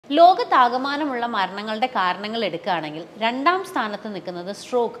ലോകത്താകമാനമുള്ള മരണങ്ങളുടെ കാരണങ്ങൾ എടുക്കുകയാണെങ്കിൽ രണ്ടാം സ്ഥാനത്ത് നിൽക്കുന്നത്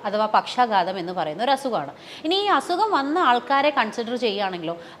സ്ട്രോക്ക് അഥവാ പക്ഷാഘാതം എന്ന് പറയുന്ന ഒരു അസുഖമാണ്. ഇനി ഈ അസുഖം വന്ന ആൾക്കാരെ കൺസിഡർ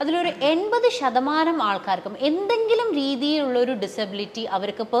ചെയ്യുകയാണെങ്കിലോ അതിലൊരു 80% ആൾക്കാർക്കും എന്തെങ്കിലും രീതിയിലുള്ളൊരു ഡിസബിലിറ്റി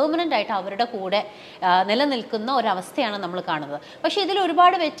അവർക്ക് പെർമനൻ്റ് ആയിട്ട് അവരുടെ കൂടെ നിലനിൽക്കുന്ന ഒരവസ്ഥയാണ് നമ്മൾ കാണുന്നത്. പക്ഷേ ഇതിൽ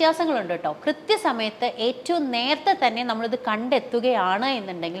ഒരുപാട് വ്യത്യാസങ്ങളുണ്ട് കേട്ടോ. കൃത്യസമയത്ത് ഏറ്റവും നേരത്തെ തന്നെ നമ്മളിത് കണ്ടെത്തുകയാണ്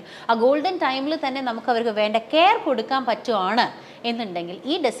എന്നുണ്ടെങ്കിൽ ആ ഗോൾഡൻ ടൈമിൽ തന്നെ നമുക്ക് അവർക്ക് വേണ്ട കെയർ കൊടുക്കാൻ പറ്റുവാണ് എന്നുണ്ടെങ്കിൽ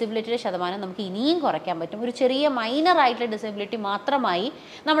ഈ ഡിസബിലിറ്റിയുടെ ശതമാനം നമുക്ക് ഇനിയും കുറയ്ക്കാൻ പറ്റും. ഒരു ചെറിയ മൈനർ ആയിട്ടുള്ള ഡിസബിലിറ്റി മാത്രമായി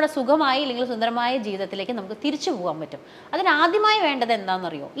നമ്മുടെ സുഖമായി അല്ലെങ്കിൽ സുന്ദരമായ ജീവിതത്തിലേക്ക് നമുക്ക് തിരിച്ചു പോകാൻ പറ്റും. അതിനാദ്യമായി വേണ്ടത്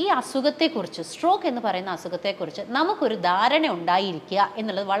എന്താണെന്നറിയോ? ഈ അസുഖത്തെക്കുറിച്ച്, സ്ട്രോക്ക് എന്ന് പറയുന്ന അസുഖത്തെക്കുറിച്ച് നമുക്കൊരു ധാരണ ഉണ്ടായിരിക്കുക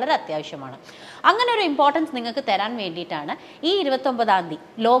എന്നുള്ളത് വളരെ അത്യാവശ്യമാണ്. അങ്ങനെ ഒരു ഇമ്പോർട്ടൻസ് നിങ്ങൾക്ക് തരാൻ വേണ്ടിയിട്ടാണ് ഈ 29-ാം തീയതി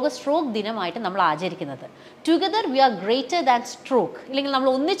ലോക സ്ട്രോക്ക് ദിനമായിട്ട് നമ്മൾ ആചരിക്കുന്നത്. Together we R greater than stroke, ഇല്ലെങ്കിൽ നമ്മൾ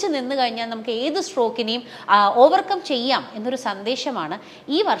ഒന്നിച്ച് നിന്ന് കഴിഞ്ഞാൽ നമുക്ക് ഏത് സ്ട്രോക്കിനെയും ഓവർകം ചെയ്യാം എന്നൊരു സന്ദേശമാണ്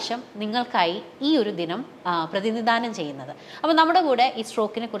ഈ വർഷം നിങ്ങൾക്കായി ഈ ഒരു ദിനം പ്രതിനിധാനം ചെയ്യുന്നത്. അപ്പോൾ നമ്മുടെ കൂടെ ഈ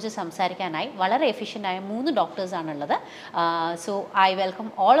സ്ട്രോക്കിനെ കുറിച്ച് സംസാരിക്കാനായി വളരെ എഫിഷ്യൻ്റായ 3 ഡോക്ടേഴ്സാണുള്ളത്. So I welcome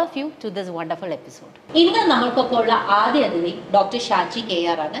all of U to this wonderful episode. ഇന്ന് നമ്മൾക്കൊപ്പം ഉള്ള ആദ്യ അതിഥി ഡോക്ടർ ഷാജി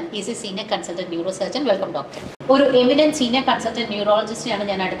KR ആണ്. Is A senior consultant neuro surgeon. Welcome doctor. ഒരു എമിനന്റ് സീനിയർ കൺസൾട്ടന്റ് ന്യൂറോളജിസ്റ്റിനെയാണ്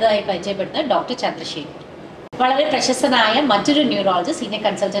ഞാൻ അടുത്തതായി പരിചയപ്പെടുന്നത്, ഡോക്ടർ ചന്ദ്രശേഖർ. വളരെ പ്രശസ്തനായ മറ്റൊരു neurologist, senior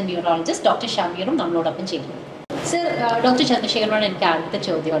consultant neurologist doctor ഷമീറും നമ്മളോടൊപ്പം ചെയ്യുന്നു. സർ, ഡോക്ടർ ചന്ദ്രശേഖരനോട് എനിക്ക് ആദ്യത്തെ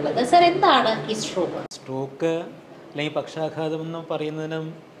ചോദ്യമുള്ളത്, സർ എന്താണ് ഈ സ്ട്രോക്ക്? സ്ട്രോക്ക് അല്ലെങ്കിൽ പക്ഷാഘാതം എന്ന് പറയുന്നതിനും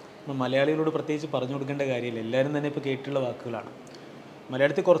മലയാളികളോട് പ്രത്യേകിച്ച് പറഞ്ഞു കൊടുക്കേണ്ട കാര്യമില്ല, എല്ലാവരും തന്നെ ഇപ്പോൾ കേട്ടുള്ള വാക്കുകളാണ്.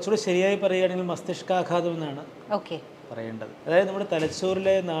 മലയാളത്തിൽ കുറച്ചുകൂടി ശരിയായി പറയുകയാണെങ്കിൽ മസ്തിഷ്കാഘാതം എന്നാണ് പറയേണ്ടത്. അതായത് നമ്മുടെ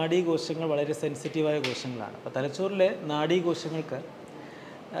തലച്ചോറിലെ നാഡീകോശങ്ങൾ വളരെ സെൻസിറ്റീവായ കോശങ്ങളാണ്. അപ്പോൾ തലച്ചോറിലെ നാഡീകോശങ്ങൾക്ക്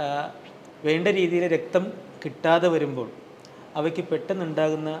വേണ്ട രീതിയിൽ രക്തം കിട്ടാതെ വരുമ്പോൾ അവയ്ക്ക്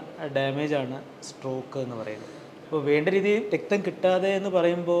പെട്ടെന്നുണ്ടാകുന്ന ഡാമേജാണ് സ്ട്രോക്ക് എന്ന് പറയുന്നത്. അപ്പോൾ വേണ്ട രീതിയിൽ രക്തം കിട്ടാതെ എന്ന്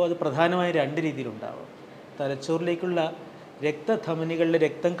പറയുമ്പോൾ അത് പ്രധാനമായും 2 രീതിയിലുണ്ടാവും. തലച്ചോറിലേക്കുള്ള രക്തധമനികളിൽ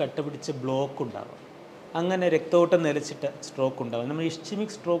രക്തം കട്ടപിടിച്ച് ബ്ലോക്ക് ഉണ്ടാവും. അങ്ങനെ രക്തോട്ടം നിലച്ചിട്ട് സ്ട്രോക്ക് ഉണ്ടാകും. നമ്മൾ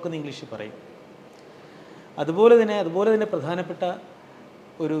ഇസ്ചെമിക് സ്ട്രോക്ക് എന്ന് ഇംഗ്ലീഷിൽ പറയും. അതുപോലെ തന്നെ പ്രധാനപ്പെട്ട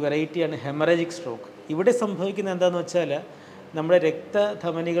ഒരു വെറൈറ്റിയാണ് ഹെമറേജിക് സ്ട്രോക്ക്. ഇവിടെ സംഭവിക്കുന്നത് എന്താണെന്ന് വെച്ചാൽ നമ്മുടെ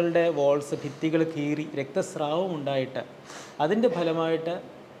രക്തധമനികളുടെ വോൾസ്, ഭിത്തികൾ കീറി രക്തസ്രാവം ഉണ്ടായിട്ട് അതിൻ്റെ ഫലമായിട്ട്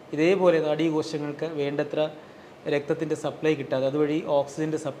ഇതേപോലെ നാഡീകോശങ്ങൾക്ക് വേണ്ടത്ര രക്തത്തിൻ്റെ സപ്ലൈ കിട്ടാതെ, അതുവഴി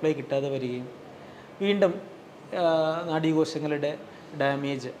ഓക്സിജൻ്റെ സപ്ലൈ കിട്ടാതെ വരികയും വീണ്ടും നാഡീകോശങ്ങളുടെ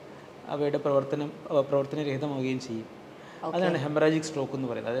ഡാമേജ്, അവയുടെ പ്രവർത്തനരഹിതമാവുകയും ചെയ്യും. അതാണ് ഹെമറാജിക് സ്ട്രോക്ക് എന്ന്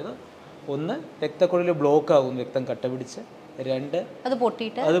പറയുന്നത്. അതായത് 1 രക്തക്കുഴലിൽ ബ്ലോക്ക് ആകും, രക്തം കട്ടപിടിച്ച്. 2 അത്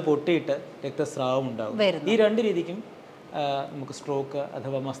പൊട്ടിയിട്ട് രക്തസ്രാവം ഉണ്ടാകും. ഈ 2 രീതിക്കും നമുക്ക് സ്ട്രോക്ക്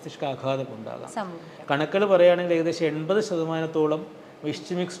അഥവാ മസ്തിഷ്കാഘാതം ഉണ്ടാകാം. കണക്കുകൾ പറയുകയാണെങ്കിൽ ഏകദേശം 80%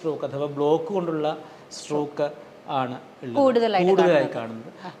 ഇസ്ചെമിക് സ്ട്രോക്ക് അഥവാ ബ്ലോക്ക് കൊണ്ടുള്ള സ്ട്രോക്ക് ആണ് കൂടുതലായി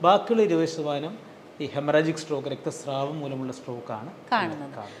കാണുന്നത്. ബാക്കിയുള്ള 20% ഈ ഹെമറാജിക് സ്ട്രോക്ക്, രക്തസ്രാവം മൂലമുള്ള സ്ട്രോക്കാണ്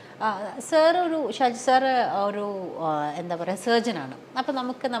കാണുന്നത്. സർ, ഷാജി സാർ ഒരു എന്താ പറയുക, സർജനാണ്. അപ്പോൾ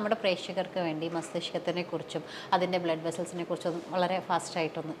നമുക്ക് നമ്മുടെ പ്രേക്ഷകർക്ക് വേണ്ടി മസ്തിഷ്കത്തിനെ കുറിച്ചും അതിൻ്റെ ബ്ലഡ് വെസൽസിനെ കുറിച്ചും വളരെ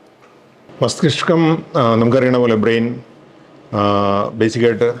ഫാസ്റ്റായിട്ടൊന്ന്. മസ്തിഷ്കം നമുക്കറിയണ പോലെ ബ്രെയിൻ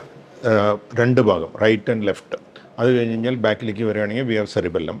ബേസിക്കായിട്ട് 2 ഭാഗം, റൈറ്റ് ആൻഡ് ലെഫ്റ്റ്. അത് കഴിഞ്ഞ് കഴിഞ്ഞാൽ ബാക്കിലേക്ക് വരികയാണെങ്കിൽ വി ഹാവ്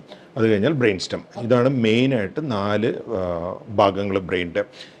സെറിബെല്ലം, അത് കഴിഞ്ഞാൽ ബ്രെയിൻ സ്റ്റം. ഇതാണ് മെയിനായിട്ട് 4 ഭാഗങ്ങൾ ബ്രെയിനിൻ്റെ.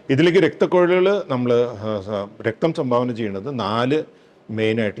 ഇതിലേക്ക് രക്തക്കുഴലുകൾ നമ്മൾ രക്തം സംഭാവന ചെയ്യുന്നത് 4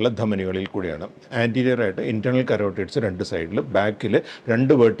 മെയിനായിട്ടുള്ള ധമനികളിൽ കൂടിയാണ്. ആൻറ്റീരിയറായിട്ട് ഇൻറ്റേർണൽ കരോട്ടിഡ്സ് 2 സൈഡിൽ, ബാക്കിൽ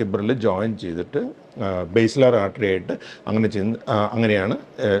 2 വെർട്ടിബ്രൽ ജോയിൻ ചെയ്തിട്ട് ബേസിലാർ ആർട്ടറി ആയിട്ട് അങ്ങനെയാണ്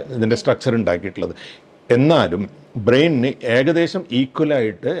ഇതിൻ്റെ സ്ട്രക്ചർ ഉണ്ടാക്കിയിട്ടുള്ളത്. എന്നാലും ബ്രെയിനിന് ഏകദേശം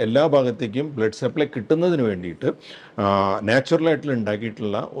ഈക്വലായിട്ട് എല്ലാ ഭാഗത്തേക്കും ബ്ലഡ് സപ്ലൈ കിട്ടുന്നതിന് വേണ്ടിയിട്ട് നാച്ചുറലായിട്ടുള്ള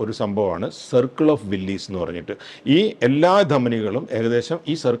ഉണ്ടാക്കിയിട്ടുള്ള ഒരു സംഭവമാണ് സർക്കിൾ ഓഫ് വില്ലീസ് എന്ന് പറഞ്ഞിട്ട്. ഈ എല്ലാ ധമനികളും ഏകദേശം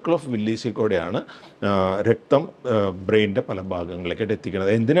ഈ സർക്കിൾ ഓഫ് വില്ലീസിൽ കൂടെയാണ് രക്തം ബ്രെയിനിൻ്റെ പല ഭാഗങ്ങളിലേക്കായിട്ട്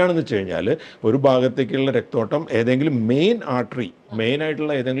എത്തിക്കുന്നത്. എന്തിനാണെന്ന് വെച്ച് കഴിഞ്ഞാൽ ഒരു ഭാഗത്തേക്കുള്ള രക്തോട്ടം ഏതെങ്കിലും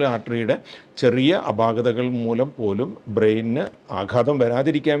മെയിനായിട്ടുള്ള ഏതെങ്കിലും ആർട്ടറിയുടെ ചെറിയ അപാകതകൾ മൂലം പോലും ബ്രെയിനിന് ആഘാതം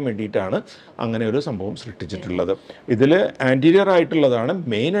വരാതിരിക്കാൻ വേണ്ടിയിട്ടാണ് അങ്ങനെ ഒരു സംഭവം സൃഷ്ടിച്ചിട്ടുള്ളത്. ഇതിൽ ആൻറ്റീരിയർ ആയിട്ടുള്ളതാണ്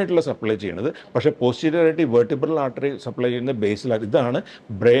മെയിനായിട്ടുള്ള സപ്ലൈ ചെയ്യുന്നത്. പക്ഷേ പോസ്റ്റീരിയർ ആയിട്ട് ഈ വെർട്ടിബ്രൽ ആർട്ടറി സപ്ലൈ ചെയ്യുന്ന ബേസിലാർ. ഇതാണ്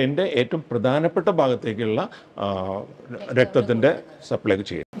ബ്രെയിനിൻ്റെ ഏറ്റവും പ്രധാനപ്പെട്ട ഭാഗത്തേക്കുള്ള രക്തത്തിൻ്റെ സപ്ലൈ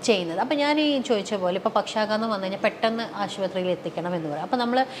ചെയ്യുന്നത്. അപ്പോൾ ഞാൻ ഈ ചോദിച്ച പോലെ ഇപ്പോൾ പക്ഷാഘാതം വന്നു കഴിഞ്ഞാൽ പെട്ടെന്ന് ആശുപത്രിയിൽ എത്തിക്കണം എന്ന് പറയും. അപ്പോൾ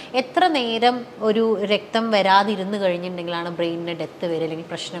നമ്മൾ എത്ര നേരം ഒരു രക്തം വരാതിരുന്ന് കഴിഞ്ഞിട്ടുണ്ടെങ്കിലാണ് ബ്രെയിനിന് ഡെത്ത് വരിക അല്ലെങ്കിൽ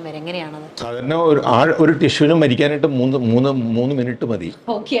പ്രശ്നം വരിക? എങ്ങനെയാണത്? സാധാരണ ഒരു ടിഷ്യൂവിന് മരിക്കാനായിട്ട് 3 മിനിറ്റ് മതി.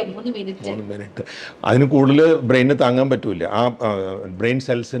 3 മിനിറ്റ്. അതിന് കൂടുതൽ ബ്രെയിനിന് താങ്ങാൻ പറ്റൂല. ആ ബ്രെയിൻ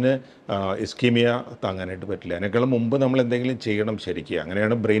സെൽസിന് ഇസ്കീമിയ താങ്ങാനായിട്ട് പറ്റില്ല. അതിനേക്കാളും മുമ്പ് നമ്മൾ എന്തെങ്കിലും ചെയ്യണം ശരിക്കും.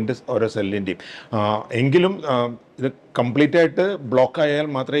 അങ്ങനെയാണ് ബ്രെയിൻ്റെ ഓരോ സെല്ലിൻ്റെയും. എങ്കിലും ഇത് കംപ്ലീറ്റ് ആയിട്ട് ബ്ലോക്ക് ആയാൽ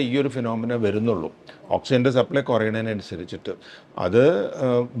മാത്രമേ ഈ ഒരു ഫിനോമിന വരുന്നുള്ളൂ. ഓക്സിജൻ്റെ സപ്ലൈ കുറയുന്നതിനനുസരിച്ചിട്ട് അത്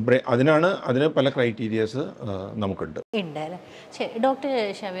അതിന് പല ക്രൈറ്റീരിയാസ് നമുക്കുണ്ട്. ഉണ്ട് അല്ലേ? ശരി ഡോക്ടർ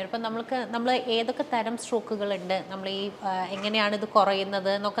ഷമീർ, ഇപ്പം നമ്മൾ ഏതൊക്കെ തരം സ്ട്രോക്കുകളുണ്ട്, നമ്മൾ ഈ എങ്ങനെയാണ് ഇത് കുറയുന്നത്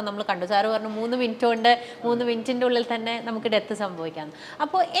എന്നൊക്കെ നമ്മൾ കണ്ടു. സാറ് പറഞ്ഞു 3 മിനിറ്റ് കൊണ്ട് 3 മിനിറ്റിൻ്റെ ഉള്ളിൽ തന്നെ നമുക്ക് ഡെത്ത് സംഭവിക്കാം.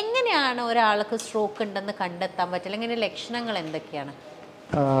 അപ്പോൾ എങ്ങനെയാണ് ഒരാൾക്ക് സ്ട്രോക്ക് ഉണ്ടെന്ന് കണ്ടെത്താൻ പറ്റില്ല? എങ്ങനെ ലക്ഷണങ്ങൾ എന്തൊക്കെയാണ്?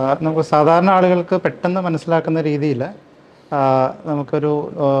 നമുക്ക് സാധാരണ ആളുകൾക്ക് പെട്ടെന്ന് മനസ്സിലാക്കുന്ന രീതിയിൽ നമുക്കൊരു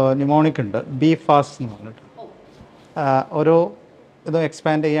ന്യൂമോണിക് ഉണ്ട്, ബി ഫാസ്റ്റ് എന്ന് പറഞ്ഞിട്ട്. ഒരു ഇത്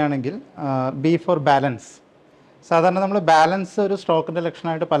എക്സ്പാൻഡ് ചെയ്യുകയാണെങ്കിൽ ബി ഫോർ ബാലൻസ്. സാധാരണ നമ്മൾ ബാലൻസ് ഒരു സ്ട്രോക്കിൻ്റെ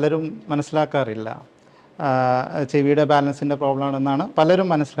ലക്ഷണമായിട്ട് പലരും മനസ്സിലാക്കാറില്ല. ചെവിയുടെ ബാലൻസിൻ്റെ പ്രോബ്ലം ആണെന്നാണ് പലരും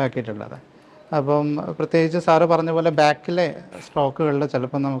മനസ്സിലാക്കിയിട്ടുള്ളത്. അപ്പം പ്രത്യേകിച്ച് സാറ് പറഞ്ഞ പോലെ ബാക്കിലെ സ്ട്രോക്കുകളിൽ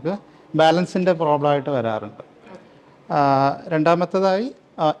ചിലപ്പോൾ നമുക്ക് ബാലൻസിൻ്റെ പ്രോബ്ലമായിട്ട് വരാറുണ്ട്. രണ്ടാമത്തേതായി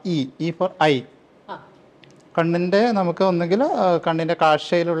ഇ ഫോർ ഐ. കണ്ണിൻ്റെ നമുക്ക് ഒന്നുകിൽ കണ്ണിൻ്റെ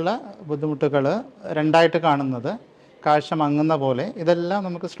കാഴ്ചയിലുള്ള ബുദ്ധിമുട്ടുകൾ, രണ്ടായിട്ട് കാണുന്നത്, കാഴ്ച മങ്ങുന്ന പോലെ, ഇതെല്ലാം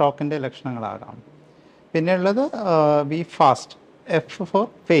നമുക്ക് സ്ട്രോക്കിൻ്റെ ലക്ഷണങ്ങളാകാം. പിന്നെയുള്ളത് B fast. F four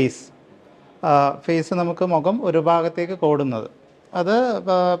face. Face നമുക്ക് മുഖം ഒരു ഭാഗത്തേക്ക് കോടുന്നത്. അത്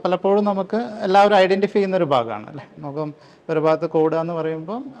പലപ്പോഴും നമുക്ക് എല്ലാവരും ഐഡൻറ്റിഫൈ ചെയ്യുന്നൊരു ഭാഗമാണ് അല്ലേ. മുഖം ഒരു ഭാഗത്ത് കോടുക എന്ന്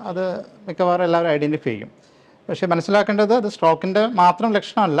പറയുമ്പം അത് മിക്കവാറും എല്ലാവരും ഐഡൻറ്റിഫൈ ചെയ്യും. പക്ഷേ മനസ്സിലാക്കേണ്ടത് അത് സ്ട്രോക്കിൻ്റെ മാത്രം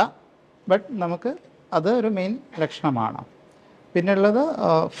ലക്ഷണമല്ല, ബട്ട് നമുക്ക് അത് ഒരു മെയിൻ ലക്ഷണമാണ്. പിന്നെയുള്ളത്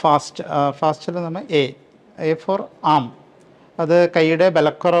ഫാസ്റ്റിൽ നമ്മൾ എ ഫോർ ആം. അത് കൈയുടെ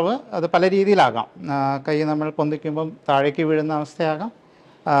ബലക്കുറവ്, അത് പല രീതിയിലാകാം. കൈ നമ്മൾ പൊന്തിക്കുമ്പം താഴേക്ക് വീഴുന്ന അവസ്ഥയാകാം,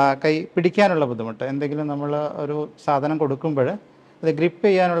 കൈ പിടിക്കാനുള്ള ബുദ്ധിമുട്ട്, എന്തെങ്കിലും നമ്മൾ ഒരു സാധനം കൊടുക്കുമ്പോൾ അത് ഗ്രിപ്പ്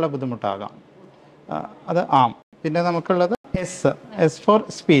ചെയ്യാനുള്ള ബുദ്ധിമുട്ടാകാം, അത് ആം. പിന്നെ നമുക്കുള്ളത് എസ് ഫോർ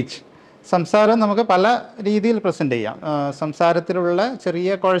സ്പീച്ച്. സംസാരം നമുക്ക് പല രീതിയിൽ പ്രസൻറ്റ് ചെയ്യാം. സംസാരത്തിലുള്ള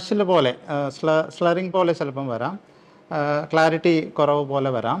ചെറിയ കുഴച്ചിൽ പോലെ, സ്ലറിങ് പോലെ ചിലപ്പം വരാം, ക്ലാരിറ്റി കുറവ്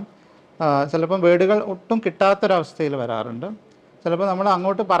പോലെ വരാം, ചിലപ്പം വേർഡുകൾ ഒട്ടും കിട്ടാത്തൊരവസ്ഥയിൽ വരാറുണ്ട്, ചിലപ്പോൾ നമ്മൾ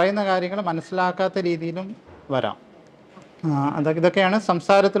അങ്ങോട്ട് പറയുന്ന കാര്യങ്ങൾ മനസ്സിലാക്കാത്ത രീതിയിലും വരാം. ഇതൊക്കെയാണ്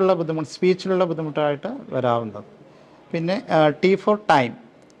സംസാരത്തിലുള്ള ബുദ്ധിമുട്ട്, സ്പീച്ചിലുള്ള ബുദ്ധിമുട്ടായിട്ട് വരാവുന്നത്. പിന്നെ ടി ഫോർ ടൈം.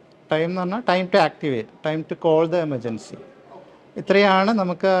 ടൈം എന്ന് പറഞ്ഞാൽ time to activate, time to call the emergency. ഇത്രയാണ്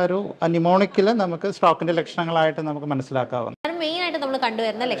നമുക്ക് ഒരു ന്യൂമോണിക്കിൽ നമുക്ക് സ്ട്രോക്കിൻ്റെ ലക്ഷണങ്ങളായിട്ട് നമുക്ക് മനസ്സിലാക്കാവുന്നത്. മെയിനായിട്ട് നമ്മൾ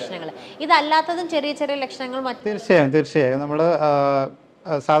കണ്ടുവരുന്ന ലക്ഷണങ്ങൾ. ഇതല്ലാത്തതും ചെറിയ ചെറിയ ലക്ഷണങ്ങൾ തീർച്ചയായും നമ്മൾ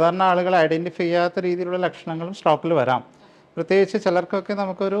സാധാരണ ആളുകൾ ഐഡൻറ്റിഫൈ ചെയ്യാത്ത രീതിയിലുള്ള ലക്ഷണങ്ങളും സ്ട്രോക്കിൽ വരാം. പ്രത്യേകിച്ച് ചിലർക്കൊക്കെ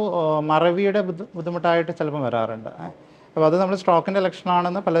നമുക്കൊരു മറവിയുടെ ബുദ്ധിമുട്ടായിട്ട് ചിലപ്പോൾ വരാറുണ്ട്. അപ്പോൾ അത് നമ്മൾ സ്ട്രോക്കിൻ്റെ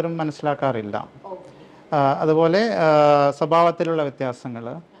ലക്ഷണമാണെന്ന് പലരും മനസ്സിലാക്കാറില്ല. അതുപോലെ സ്വഭാവത്തിലുള്ള വ്യത്യാസങ്ങൾ,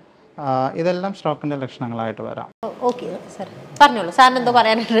 ഇതെല്ലാം സ്ട്രോക്കിൻ്റെ ലക്ഷണങ്ങളായിട്ട് വരാം. ഓക്കെ സാർ, പറഞ്ഞോളൂ, സാറിന് എന്തോ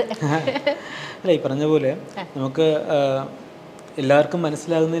പറയാനുണ്ട്? അല്ല, ഈ പറഞ്ഞ പോലെ നമുക്ക് എല്ലാവർക്കും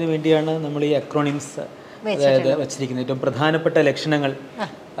മനസ്സിലാകുന്നതിന് വേണ്ടിയാണ് നമ്മൾ ഈ അക്രോണിംസ് അതായത് വച്ചിരിക്കുന്നത്. ഏറ്റവും പ്രധാനപ്പെട്ട ലക്ഷണങ്ങൾ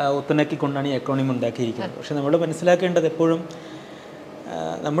ഒത്തിണക്കിക്കൊണ്ടാണ് ഈ അക്രോണിം ഉണ്ടാക്കിയിരിക്കുന്നത്. പക്ഷെ നമ്മൾ മനസ്സിലാക്കേണ്ടത് എപ്പോഴും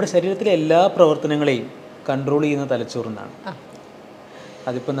നമ്മുടെ ശരീരത്തിലെ എല്ലാ പ്രവർത്തനങ്ങളെയും കൺട്രോൾ ചെയ്യുന്ന തലച്ചോറിനാണ്.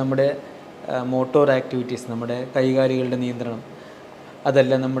 അതിപ്പോൾ നമ്മുടെ മോട്ടോർ ആക്ടിവിറ്റീസ്, നമ്മുടെ കൈകാലുകളുടെ നിയന്ത്രണം,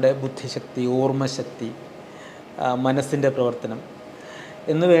 അതല്ല നമ്മുടെ ബുദ്ധിശക്തി, ഓർമ്മശക്തി, മനസ്സിൻ്റെ പ്രവർത്തനം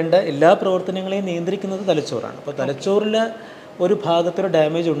എന്ന് വേണ്ട എല്ലാ പ്രവർത്തനങ്ങളെയും നിയന്ത്രിക്കുന്നത് തലച്ചോറാണ്. അപ്പോൾ തലച്ചോറിൽ ഒരു ഭാഗത്തൊരു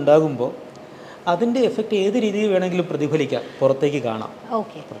ഡാമേജ് ഉണ്ടാകുമ്പോൾ അതിൻ്റെ എഫക്റ്റ് ഏത് രീതിയിൽ വേണമെങ്കിലും പ്രതിഫലിക്കാം, പുറത്തേക്ക് കാണാം,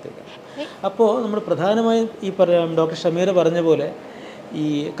 പുറത്തേക്ക്. അപ്പോൾ നമ്മൾ പ്രധാനമായും ഈ ഡോക്ടർ ഷമീർ പറഞ്ഞ പോലെ ഈ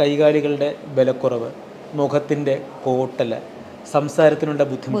കൈകാലുകളുടെ ബലക്കുറവ്, മുഖത്തിൻ്റെ കോട്ടൽ, സംസാരത്തിനുള്ള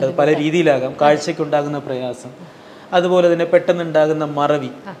ബുദ്ധിമുട്ട് പല രീതിയിലാകാം, കാഴ്ചയ്ക്കുണ്ടാകുന്ന പ്രയാസം, അതുപോലെ തന്നെ പെട്ടെന്നുണ്ടാകുന്ന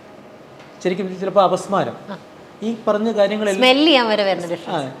മറവി, ശരിക്കും ചിലപ്പോൾ അപസ്മാരം, ഈ പറഞ്ഞ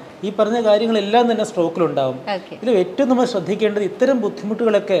കാര്യങ്ങളെല്ലാം തന്നെ സ്ട്രോക്കിലുണ്ടാവും. ഇതിൽ ഏറ്റവും നമ്മൾ ശ്രദ്ധിക്കേണ്ടത് ഇത്തരം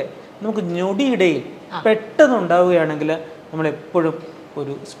ബുദ്ധിമുട്ടുകളൊക്കെ നമുക്ക് ഞൊടിയിടയിൽ പെട്ടെന്ന് ഉണ്ടാവുകയാണെങ്കിൽ നമ്മളെപ്പോഴും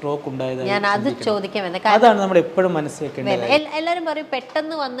ഒരു സ്ട്രോക്ക് ഉണ്ടായത് അതാണ് നമ്മൾ എപ്പോഴും മനസ്സിലാക്കേണ്ടത്. എല്ലാവരും പറയും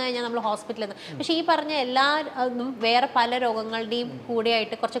പെട്ടെന്ന് വന്നു കഴിഞ്ഞാൽ നമ്മൾ ഹോസ്പിറ്റലിൽ നിന്ന്, പക്ഷേ ഈ പറഞ്ഞ എല്ലാ വേറെ പല രോഗങ്ങളുടെയും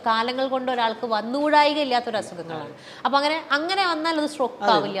കൂടെയായിട്ട് കുറച്ച് കാലങ്ങൾ കൊണ്ട് ഒരാൾക്ക് വന്നുകൂടായിക ഇല്ലാത്തൊരു അസുഖങ്ങളാണ്. അപ്പൊ അങ്ങനെ വന്നാൽ അത്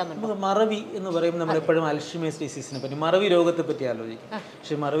സ്ട്രോക്ക് ആവില്ല. നമുക്ക് മറവി എന്ന് പറയുമ്പോൾ നമ്മളെപ്പോഴും അൽഷിമേഴ്സ് ഡിസീസിനെ പറ്റി, മറവി രോഗത്തെ പറ്റി ആലോചിക്കും.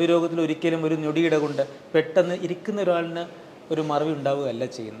 പക്ഷെ മറവി രോഗത്തിൽ ഒരിക്കലും ഒരു ഞൊടിയിട കൊണ്ട് പെട്ടെന്ന് ഇരിക്കുന്ന ഒരാളിന് ഒരു മറവി ഉണ്ടാവുകയല്ല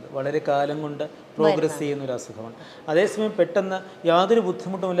ചെയ്യുന്നത്. വളരെ കാലം കൊണ്ട് പ്രോഗ്രസ് ചെയ്യുന്ന ഒരു അസുഖമാണ്. അതേസമയം പെട്ടെന്ന് യാതൊരു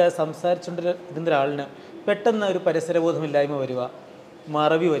ബുദ്ധിമുട്ടുമില്ലാതെ സംസാരിച്ചുകൊണ്ടിരുന്ന ഒരാളിന് പെട്ടെന്ന് ഒരു പരിസരബോധമില്ലായ്മ വരിക,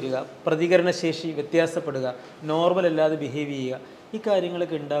 മറവി വരിക, പ്രതികരണശേഷി വ്യത്യാസപ്പെടുക, നോർമൽ അല്ലാതെ ബിഹേവ് ചെയ്യുക, ഈ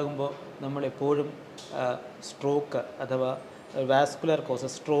കാര്യങ്ങളൊക്കെ ഉണ്ടാകുമ്പോൾ നമ്മളെപ്പോഴും സ്ട്രോക്ക് അഥവാ വാസ്കുലർ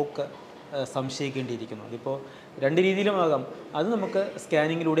കോസസ്, സ്ട്രോക്ക് സംശയിക്കേണ്ടിയിരിക്കുന്നു. അതിപ്പോൾ രണ്ട് രീതിയിലുമാകാം. അത് നമുക്ക്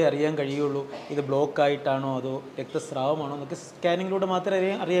സ്കാനിങ്ങിലൂടെ അറിയാൻ കഴിയുള്ളൂ. ഇത് ബ്ലോക്ക് ആയിട്ടാണോ അതോ രക്തസ്രാവമാണോ എന്നൊക്കെ സ്കാനിങ്ങിലൂടെ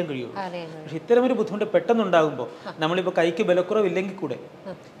മാത്രമേ അറിയാൻ കഴിയുള്ളൂ. പക്ഷേ ഇത്തരമൊരു ബുദ്ധിമുട്ട് പെട്ടെന്നുണ്ടാകുമ്പോൾ, നമ്മളിപ്പോൾ കൈക്ക് ബലക്കുറവില്ലെങ്കിൽ കൂടെ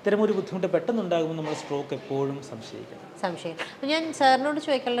ഇത്തരമൊരു ബുദ്ധിമുട്ട് പെട്ടെന്നുണ്ടാകുമ്പോൾ നമ്മൾ സ്ട്രോക്ക് എപ്പോഴും സംശയിക്കണം. ഞാൻ സാറിനോട്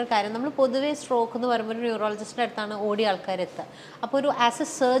ചോദിക്കാനുള്ള ഒരു കാര്യം, നമ്മൾ പൊതുവേ സ്ട്രോക്ക് എന്ന് പറയുമ്പോൾ ഒരു ന്യൂറോളജിസ്റ്റിൻ്റെ അടുത്താണ് ഓടി ആൾക്കാർ എത്തുക. അപ്പോൾ ഒരു as A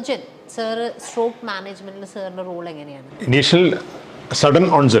surgeon sir stroke മാനേജ്മെൻറ്റിൽ സാറിൻ്റെ റോൾ എങ്ങനെയാണ്? ഇനീഷ്യൽ സഡൻ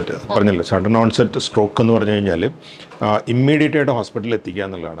ഓൺസെറ്റ് പറഞ്ഞല്ലോ, സഡൻ ഓൺസെറ്റ് സ്ട്രോക്ക് എന്ന് പറഞ്ഞു കഴിഞ്ഞാൽ ഇമ്മീഡിയറ്റ് ആയിട്ട് ഹോസ്പിറ്റലിൽ എത്തിക്കുക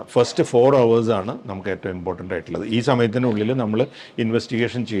എന്നുള്ളതാണ്. ഫസ്റ്റ് 4 hours ആണ് നമുക്ക് ഏറ്റവും ഇമ്പോർട്ടൻ്റ് ആയിട്ടുള്ളത്. ഈ സമയത്തിനുള്ളിൽ നമ്മൾ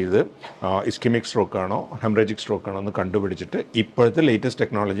ഇൻവെസ്റ്റിഗേഷൻ ചെയ്ത് ഇസ്കെമിക് സ്ട്രോക്ക് ആണോ ഹെമറേജിക് സ്ട്രോക്ക് ആണോ എന്ന് കണ്ടുപിടിച്ചിട്ട് ഇപ്പോഴത്തെ ലേറ്റസ്റ്റ്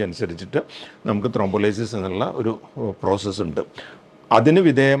ടെക്നോളജി അനുസരിച്ചിട്ട് നമുക്ക് ത്രോംബോലൈസിസ് എന്നുള്ള ഒരു പ്രോസസ്സ് ഉണ്ട്. അതിന്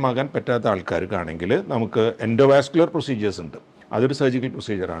വിധേയമാകാൻ പറ്റാത്ത ആൾക്കാർക്കാണെങ്കിൽ നമുക്ക് എൻഡോവാസ്കുലർ പ്രൊസീജിയേഴ്സ് ഉണ്ട്. അതൊരു സർജിക്കൽ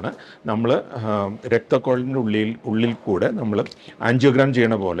പ്രൊസീജിയറാണ്. നമ്മൾ രക്തക്കൊഴലിൻ്റെ ഉള്ളിൽ കൂടെ നമ്മൾ ആൻജിയോഗ്രാം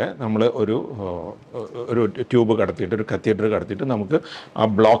ചെയ്യണ പോലെ നമ്മൾ ഒരു ട്യൂബ് കടത്തിയിട്ട്, ഒരു കത്തീഡർ കടത്തിയിട്ട്, നമുക്ക് ആ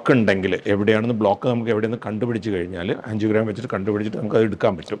ബ്ലോക്ക് ഉണ്ടെങ്കിൽ എവിടെയാണെന്ന് ബ്ലോക്ക് നമുക്ക് എവിടെയെന്ന് കണ്ടുപിടിച്ച് കഴിഞ്ഞാൽ ആൻജിയോഗ്രാം വെച്ചിട്ട് കണ്ടുപിടിച്ചിട്ട് നമുക്ക് അത്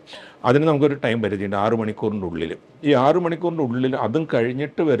എടുക്കാൻ പറ്റും. അതിന് നമുക്കൊരു ടൈം പരിധിയുണ്ട്, 6 മണിക്കൂറിൻ്റെ ഉള്ളിൽ. ഈ 6 മണിക്കൂറിൻ്റെ ഉള്ളിൽ അതും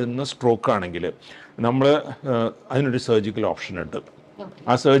കഴിഞ്ഞിട്ട് വരുന്ന സ്ട്രോക്ക് ആണെങ്കിൽ നമ്മൾ അതിനൊരു സർജിക്കൽ ഓപ്ഷൻ ഉണ്ട്.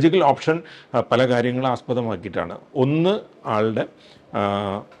 ആ സർജിക്കൽ ഓപ്ഷൻ പല കാര്യങ്ങളെ ആസ്പദമാക്കിയിട്ടാണ്. ഒന്ന്, ആളുടെ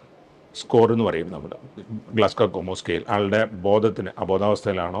സ്കോർ എന്ന് പറയും നമ്മൾ, ഗ്ലാസ്കോ കോമോ സ്കെയിൽ. ആളുടെ ബോധത്തിന്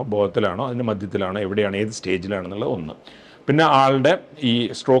അബോധാവസ്ഥയിലാണോ ബോധത്തിലാണോ അതിൻ്റെ മധ്യത്തിലാണോ എവിടെയാണ് ഏത് സ്റ്റേജിലാണെന്നുള്ളത് ഒന്ന്. പിന്നെ ആളുടെ ഈ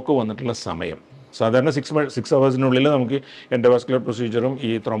സ്ട്രോക്ക് വന്നിട്ടുള്ള സമയം. സാധാരണ 6 hours നമുക്ക് എൻഡോവാസ്കുലർ പ്രൊസീജിയറും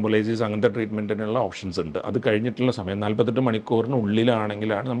ഈ ത്രോംബോലൈസിസ് അങ്ങനത്തെ ട്രീറ്റ്മെൻറ്റിനുള്ള ഓപ്ഷൻസ് ഉണ്ട്. അത് കഴിഞ്ഞിട്ടുള്ള സമയം 48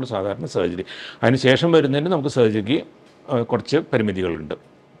 മണിക്കൂറിനുള്ളിലാണെങ്കിലാണ് നമ്മൾ സാധാരണ സർജറി. അതിന് ശേഷം വരുന്നതിന് നമുക്ക് സർജറിക്ക് കുറച്ച് പരിമിതികളുണ്ട്.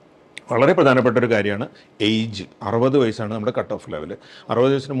 വളരെ പ്രധാനപ്പെട്ട ഒരു കാര്യമാണ് ഏജ്. 60 വയസ്സാണ് നമ്മുടെ കട്ട് ഓഫ് ലെവൽ. 60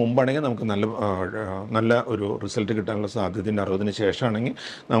 വയസ്സിന് മുമ്പാണെങ്കിൽ നമുക്ക് നല്ല ഒരു റിസൾട്ട് കിട്ടാനുള്ള സാധ്യതയുണ്ട്. 60-ന് ശേഷമാണെങ്കിൽ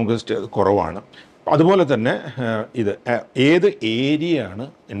നമുക്ക് കുറവാണ്. അതുപോലെ തന്നെ ഇത് ഏത് ഏരിയയാണ്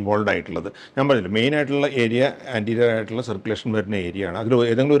ഇൻവോൾവ് ആയിട്ടുള്ളത്. ഞാൻ പറഞ്ഞില്ല, മെയിൻ ആയിട്ടുള്ള ഏരിയ ആൻറ്റീരിയർ ആയിട്ടുള്ള സർക്കുലേഷൻ വരുന്ന ഏരിയ ആണ്. അതിൽ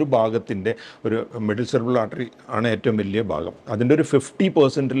ഏതെങ്കിലും ഒരു ഭാഗത്തിൻ്റെ ഒരു മിഡിൽ സെറിബ്രൽ ആർട്ടറി ആണ് ഏറ്റവും വലിയ ഭാഗം. അതിൻ്റെ ഒരു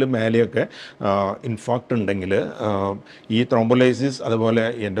 50% മേലെയൊക്കെ ഇൻഫാക്റ്റ് ഉണ്ടെങ്കിൽ ഈ ത്രോംബോലൈസിസ് അതുപോലെ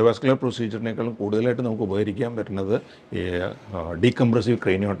എൻഡോവാസ്കുലർ പ്രൊസീജിയറിനേക്കാളും കൂടുതലായിട്ട് നമുക്ക് ഉപകരിക്കാൻ പറ്റുന്നത് ഈ ഡീകംപ്രസീവ്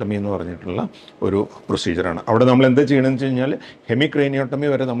ക്രേനിയോട്ടമി എന്ന് പറഞ്ഞിട്ടുള്ള ഒരു പ്രൊസീജിയറാണ്. അവിടെ നമ്മൾ എന്താ ചെയ്യണമെന്ന് വെച്ച് കഴിഞ്ഞാൽ ഹെമി ക്രേനിയോട്ടമി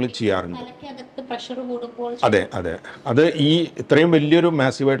വരെ നമ്മൾ ചെയ്യാറുണ്ട്. അതെ, അത് ഈ ഇത്രയും വലിയൊരു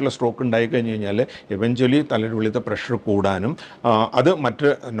മാസീവായിട്ടുള്ള സ്ട്രോക്ക് ഉണ്ടായി കഴിഞ്ഞ് കഴിഞ്ഞാൽ എവൻച്വലി തലയുടെ ഉള്ളിലത്തെ പ്രഷർ കൂടാനും അത്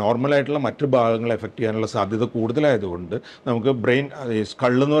നോർമലായിട്ടുള്ള മറ്റ് ഭാഗങ്ങളെ എഫക്റ്റ് ചെയ്യാനുള്ള സാധ്യത കൂടുതലായതുകൊണ്ട് നമുക്ക് ബ്രെയിൻ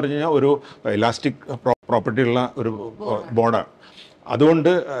സ്കള്ളെന്ന് പറഞ്ഞു കഴിഞ്ഞാൽ ഒരു ഇലാസ്റ്റിക് പ്രോപ്പർട്ടി ഉള്ള ഒരു ബോർഡാണ്. അതുകൊണ്ട്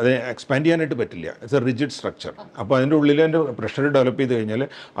അത് എക്സ്പാൻഡ് ചെയ്യാനായിട്ട് പറ്റില്ല. It's A rigid structure. അപ്പോൾ അതിൻ്റെ ഉള്ളിൽ എൻ്റെ പ്രഷർ ഡെവലപ്പ് ചെയ്ത് കഴിഞ്ഞാൽ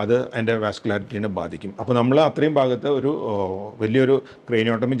അത് അതിൻ്റെ വാസ്കുലാരിറ്റീനെ ബാധിക്കും. അപ്പോൾ നമ്മൾ അത്രയും ഭാഗത്ത് ഒരു വലിയൊരു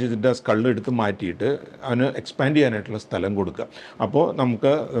ക്രേനിയോട്ടമി ചെയ്തിട്ട് സ്കള്ള് എടുത്ത് മാറ്റിയിട്ട് അതിന് എക്സ്പാൻഡ് ചെയ്യാനായിട്ടുള്ള സ്ഥലം കൊടുക്കുക. അപ്പോൾ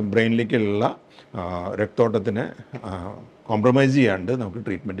നമുക്ക് ബ്രെയിനിലേക്കുള്ള രക്തോട്ടത്തിനെ കോംപ്രമൈസ് ചെയ്യാണ്ട് നമുക്ക്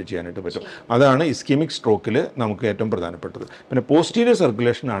ട്രീറ്റ്മെൻറ്റ് ചെയ്യാനായിട്ട് പറ്റും. അതാണ് ഇസ്കീമിക് സ്ട്രോക്കിൽ നമുക്ക് ഏറ്റവും പ്രധാനപ്പെട്ടത്. പിന്നെ പോസ്റ്റീരിയർ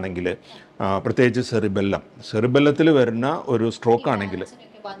സർക്കുലേഷൻ ആണെങ്കിൽ പ്രത്യേകിച്ച് സെറിബെല്ലത്തിൽ വരുന്ന ഒരു സ്ട്രോക്ക് ആണെങ്കിൽ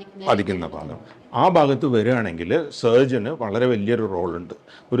ബാധിക്കുന്ന ഭാഗം, ആ ഭാഗത്ത് വരികയാണെങ്കിൽ സർജന് വളരെ വലിയൊരു റോളുണ്ട്.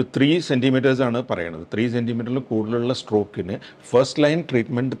 ഒരു 3 centimeters ആണ് പറയണത്. 3 centimeter കൂടുതലുള്ള സ്ട്രോക്കിന് ഫസ്റ്റ് ലൈൻ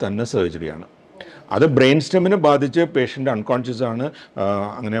ട്രീറ്റ്മെൻറ്റ് തന്നെ സർജറിയാണ്. അത് ബ്രെയിൻ സ്റ്റെമിനെ ബാധിച്ച് പേഷ്യൻ്റ് അൺകോൺഷ്യസ് ആണ്,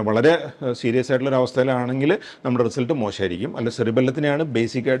 അങ്ങനെ വളരെ സീരിയസ് ആയിട്ടുള്ളൊരു അവസ്ഥയിലാണെങ്കിൽ നമ്മുടെ റിസൾട്ട് മോശമായിരിക്കും. അല്ല സെറിബെല്ലത്തിനെയാണ്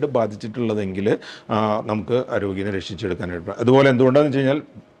ബേസിക്കായിട്ട് ബാധിച്ചിട്ടുള്ളതെങ്കിൽ നമുക്ക് രോഗിയെ രക്ഷിച്ചെടുക്കാനായിട്ട്. അതുപോലെ എന്തുകൊണ്ടാണെന്ന് വെച്ച് കഴിഞ്ഞാൽ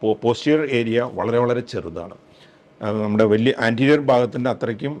പോസ്റ്റീരിയർ ഏരിയ വളരെ വളരെ ചെറുതാണ്. നമ്മുടെ വലിയ ആൻറ്റീരിയർ ഭാഗത്തിൻ്റെ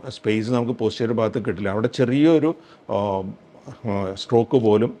അത്രയ്ക്കും സ്പേസ് നമുക്ക് പോസ്റ്റീരിയർ ഭാഗത്ത് കിട്ടില്ല. അവിടെ ചെറിയൊരു സ്ട്രോക്ക്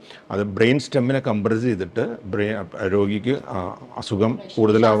പോലും അത് ബ്രെയിൻ സ്റ്റെമ്മിനെ കംപ്രസ് ചെയ്തിട്ട് രോഗിക്ക് അസുഖം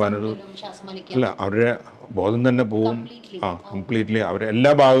കൂടുതലാവാനൊരു അല്ല, അവരുടെ ബോധം തന്നെ പോവും. കംപ്ലീറ്റ്ലി അവരെ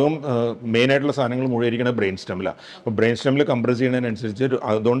എല്ലാ ഭാഗവും മെയിനായിട്ടുള്ള സാധനങ്ങൾ മുഴുവൻ ബ്രെയിൻ സ്റ്റെമ്മിലാണ്. അപ്പോൾ ബ്രെയിൻ സ്റ്റെമ്മിൽ കംപ്രസ് ചെയ്യുന്നതിനനുസരിച്ച്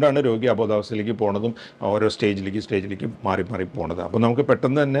അതുകൊണ്ടാണ് രോഗി അബോധാവസ്ഥയിലേക്ക് പോണതും ഓരോ സ്റ്റേജിലേക്ക് മാറി പോണത്. അപ്പോൾ നമുക്ക്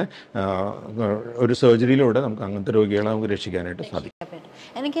പെട്ടെന്ന് തന്നെ ഒരു സർജറിയിലൂടെ നമുക്ക് അങ്ങനത്തെ രോഗികളെ നമുക്ക് രക്ഷിക്കാനായിട്ട് സാധിക്കും.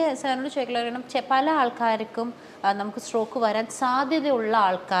 എനിക്ക് സാറിനോട് ചോദിക്കണം, പല ആൾക്കാർക്കും നമുക്ക് സ്ട്രോക്ക് വരാൻ സാധ്യതയുള്ള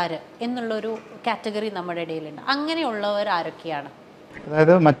ആൾക്കാർ എന്നുള്ളൊരു കാറ്റഗറി നമ്മുടെ ഇടയിലുണ്ട്. അങ്ങനെയുള്ളവർ ആരൊക്കെയാണ്?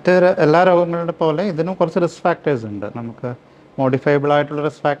 അതായത് മറ്റ് എല്ലാ രോഗങ്ങളുടെ പോലെ ഇതിനും കുറച്ച് റിസ്ക് ഫാക്ടേഴ്സ് ഉണ്ട്. നമുക്ക് മോഡിഫൈബിൾ ആയിട്ടുള്ള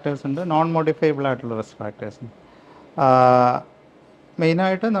റിസ്ക് ഫാക്ടേഴ്സ് ഉണ്ട്, നോൺ മോഡിഫൈബിൾ ആയിട്ടുള്ള റിസ്ക് ഫാക്ടേഴ്സ് ഉണ്ട്.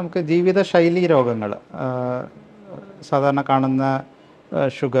 മെയിനായിട്ട് നമുക്ക് ജീവിതശൈലി രോഗങ്ങൾ, സാധാരണ കാണുന്ന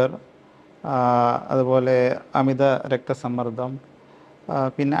ഷുഗർ, അതുപോലെ അമിത രക്തസമ്മർദ്ദം,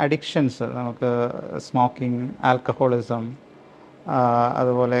 പിന്നെ അഡിക്ഷൻസ്, നമുക്ക് സ്മോക്കിംഗ്, ആൽക്കഹോളിസം,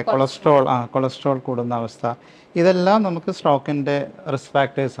 അതുപോലെ കൊളസ്ട്രോൾ കൂടുന്ന അവസ്ഥ, ഇതെല്ലാം നമുക്ക് സ്ട്രോക്കിൻ്റെ റിസ്ക്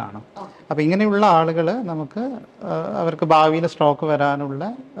ഫാക്ടേഴ്സാണ്. അപ്പോൾ ഇങ്ങനെയുള്ള ആളുകൾ നമുക്ക് അവർക്ക് ഭാവിയിൽ സ്ട്രോക്ക് വരാനുള്ള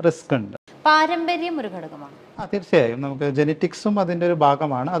റിസ്ക് ഉണ്ട്. പാരമ്പര്യം ഒരു ഘടകമാണ്. തീർച്ചയായും നമുക്ക് ജെനറ്റിക്സും അതിൻ്റെ ഒരു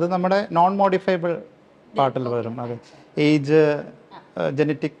ഭാഗമാണ്. അത് നമ്മുടെ നോൺ മോഡിഫൈബിൾ പാർട്ടിൽ വരും. അത് ഏജ്,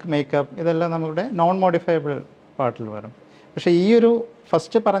 ജെനറ്റിക് മേക്കപ്പ് ഇതെല്ലാം നമ്മുടെ നോൺ മോഡിഫൈബിൾ പാർട്ടിൽ വരും. പക്ഷേ ഈ ഒരു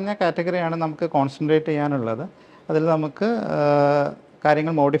ഫസ്റ്റ് പറഞ്ഞ കാറ്റഗറിയാണ് നമുക്ക് കോൺസെൻട്രേറ്റ് ചെയ്യാനുള്ളത്. അതിൽ നമുക്ക്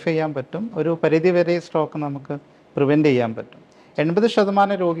കാര്യങ്ങൾ മോഡിഫൈ ചെയ്യാൻ പറ്റും. ഒരു പരിധി വരെ സ്ട്രോക്ക് നമുക്ക് പ്രിവെൻറ്റ് ചെയ്യാൻ പറ്റും.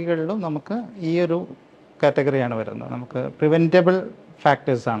 80% രോഗികളിലും നമുക്ക് ഈ ഒരു കാറ്റഗറിയാണ് വരുന്നത്. നമുക്ക് പ്രിവെൻറ്റബിൾ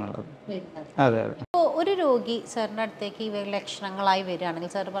ഫാക്ടേഴ്സ് ആണുള്ളത്. അതെ അതെ. ഇപ്പോൾ ഒരു രോഗി സാറിൻ്റെ അടുത്തേക്ക് ഈ ലക്ഷണങ്ങളായി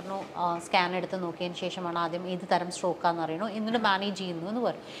വരികയാണെങ്കിൽ, സാർ പറഞ്ഞു സ്കാൻ എടുത്ത് നോക്കിയതിന് ശേഷമാണ് ആദ്യം ഏത് തരം സ്ട്രോക്കാന്ന് അറിയണോ, എന്നിട്ട് മാനേജ് ചെയ്യുന്നു എന്ന്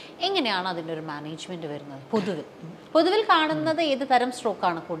പറയും. എങ്ങനെയാണ് അതിൻ്റെ ഒരു മാനേജ്മെൻറ്റ് വരുന്നത്? പൊതുവിൽ കാണുന്നത് ഏത് തരം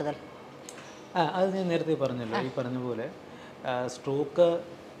സ്ട്രോക്കാണ് കൂടുതൽ? അത് ഞാൻ നേരത്തെ പറഞ്ഞല്ലോ, ഈ പറഞ്ഞ പോലെ സ്ട്രോക്ക്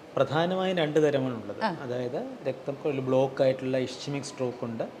പ്രധാനമായും 2 തരമാണുള്ളത്. അതായത് രക്തം ബ്ലോക്ക് ആയിട്ടുള്ള ഇസ്ചെമിക് സ്ട്രോക്ക്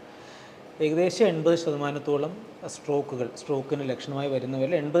ഉണ്ട്. ഏകദേശം 80% സ്ട്രോക്കിന് ലക്ഷണമായി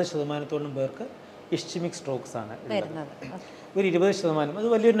വരുന്നവരിൽ 80% പേർക്ക് ഇസ്ചെമിക് സ്ട്രോക്സ് ആണ് ഉള്ളത്. ഒരു 20%, അത്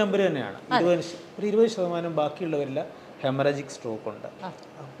വലിയൊരു നമ്പർ തന്നെയാണ്. ഒരു 20% ബാക്കിയുള്ളവരിൽ ഹെമറജിക് സ്ട്രോക്ക് ഉണ്ട്.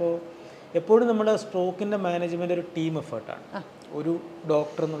 അപ്പോൾ എപ്പോഴും നമ്മുടെ സ്ട്രോക്കിൻ്റെ മാനേജ്മെൻറ്റ് ഒരു ടീം എഫേർട്ടാണ്. ഒരു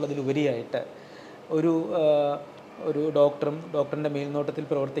ഡോക്ടർ എന്നുള്ളതിലുപരിയായിട്ട് ഒരു ഡോക്ടറിൻ്റെ മേൽനോട്ടത്തിൽ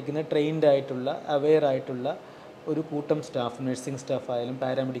പ്രവർത്തിക്കുന്ന ട്രെയിൻഡ് ആയിട്ടുള്ള അവെയർ ആയിട്ടുള്ള ഒരു കൂട്ടം സ്റ്റാഫ്, നഴ്സിംഗ് സ്റ്റാഫ് ആയാലും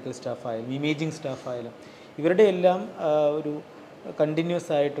പാരാമെഡിക്കൽ സ്റ്റാഫ് ആയാലും ഇമേജിംഗ് സ്റ്റാഫ് ആയാലും ഇവരുടെ എല്ലാം ഒരു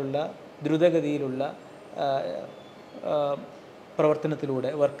കണ്ടിന്യൂസ് ആയിട്ടുള്ള ദ്രുതഗതിയിലുള്ള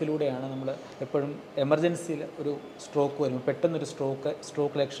വർക്കിലൂടെയാണ് നമ്മൾ എപ്പോഴും എമർജൻസിയിൽ ഒരു സ്ട്രോക്ക് വരുമ്പോൾ, പെട്ടെന്നൊരു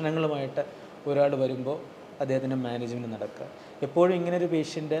സ്ട്രോക്ക് ലക്ഷണങ്ങളുമായിട്ട് ഒരാൾ വരുമ്പോൾ അദ്ദേഹത്തിൻ്റെ മാനേജ്മെൻറ്റ് നടക്കുക. എപ്പോഴും ഇങ്ങനൊരു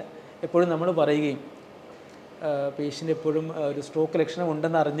പേഷ്യൻ്റ് എപ്പോഴും നമ്മൾ പറയുകയും പേഷ്യൻ്റ് എപ്പോഴും ഒരു സ്ട്രോക്ക് ലക്ഷണം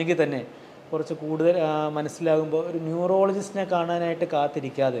ഉണ്ടെന്ന് അറിഞ്ഞെങ്കിൽ തന്നെ കുറച്ച് കൂടുതൽ മനസ്സിലാകുമ്പോൾ ഒരു ന്യൂറോളജിസ്റ്റിനെ കാണാനായിട്ട്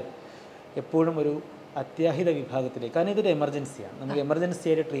കാത്തിരിക്കാതെ എപ്പോഴും ഒരു അത്യാഹിത വിഭാഗത്തിലേക്ക്, കാരണം ഇതൊരു എമർജൻസിയാണ്, നമുക്ക് എമർജൻസി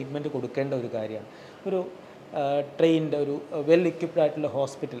ആയിട്ട് ട്രീറ്റ്മെൻറ്റ് കൊടുക്കേണ്ട ഒരു കാര്യമാണ്. ഒരു ട്രെയിൻഡ് ഒരു വെൽ ഇക്വിപ്ഡ് ആയിട്ടുള്ള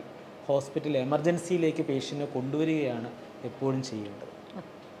ഹോസ്പിറ്റൽ എമർജൻസിയിലേക്ക് പേഷ്യൻറ്റിനെ കൊണ്ടുവരികയാണ് എപ്പോഴും ചെയ്യേണ്ടത്.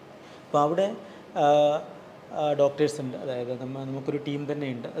 അപ്പോൾ അവിടെ ഡോക്ടേഴ്സ് ഉണ്ട്, അതായത് നമുക്കൊരു ടീം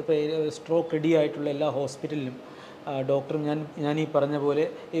തന്നെയുണ്ട്. അപ്പോൾ സ്ട്രോക്ക് റെഡി ആയിട്ടുള്ള എല്ലാ ഹോസ്പിറ്റലിലും ഡോക്ടറും ഞാൻ ഈ പറഞ്ഞ പോലെ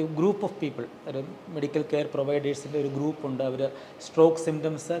ഈ ഗ്രൂപ്പ് ഓഫ് പീപ്പിൾ, ഒരു മെഡിക്കൽ കെയർ പ്രൊവൈഡേഴ്സിൻ്റെ ഒരു ഗ്രൂപ്പുണ്ട്. അവർ സ്ട്രോക്ക്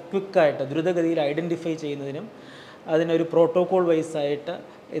സിംറ്റംസ് ക്വിക്കായിട്ട് ദ്രുതഗതിയിൽ ഐഡൻറ്റിഫൈ ചെയ്യുന്നതിനും അതിനൊരു പ്രോട്ടോകോൾ വൈസായിട്ട്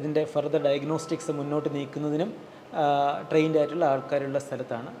ഇതിൻ്റെ ഫർദർ ഡയഗ്നോസ്റ്റിക്സ് മുന്നോട്ട് നീക്കുന്നതിനും ട്രെയിൻഡ് ആയിട്ടുള്ള ആൾക്കാരുള്ള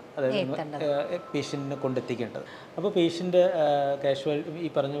സ്ഥലത്താണ് അതായത് പേഷ്യൻറ്റിനെ കൊണ്ടെത്തിക്കേണ്ടത്. അപ്പോൾ പേഷ്യൻ്റ്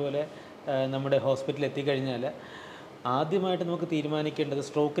ഈ പറഞ്ഞ പോലെ നമ്മുടെ ഹോസ്പിറ്റലിൽ എത്തിക്കഴിഞ്ഞാൽ ആദ്യമായിട്ട് നമുക്ക് തീരുമാനിക്കേണ്ടത്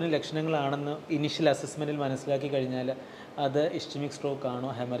സ്ട്രോക്കിന് ലക്ഷണങ്ങളാണെന്ന് ഇനിഷ്യൽ അസസ്മെൻറ്റിൽ മനസ്സിലാക്കി കഴിഞ്ഞാൽ അത് ഇസ്ചെമിക് സ്ട്രോക്ക് ആണോ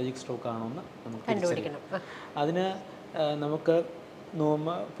ഹെമറജിക് സ്ട്രോക്ക് ആണോ എന്ന് നമുക്ക് തിരിച്ചറിയണം. അതിന് നമുക്ക്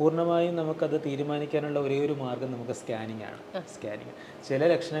പൂർണ്ണമായും നമുക്കത് തീരുമാനിക്കാനുള്ള ഒരേ ഒരു മാർഗ്ഗം നമുക്ക് സ്കാനിങ് ആണ്. ചില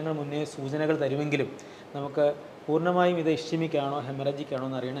ലക്ഷണങ്ങൾ മുന്നേ സൂചനകൾ തരുമെങ്കിലും നമുക്ക് പൂർണ്ണമായും ഇത് ഇസ്ചെമിക് ആണോ ഹെമറജിക് ആണോ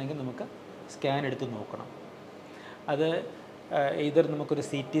എന്ന് അറിയണമെങ്കിൽ നമുക്ക് സ്കാൻ എടുത്ത് നോക്കണം. അത് ഇതർ നമുക്കൊരു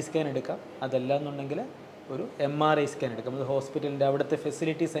CT സ്കാൻ എടുക്കാം, അതല്ല എന്നുണ്ടെങ്കിൽ ഒരു MRI സ്കാൻ എടുക്കാം. അത് ഹോസ്പിറ്റലിൻ്റെ അവിടുത്തെ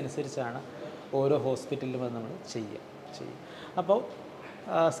ഫെസിലിറ്റീസ് അനുസരിച്ചാണ് ഓരോ ഹോസ്പിറ്റലിലും അത് നമ്മൾ ചെയ്യും. അപ്പോൾ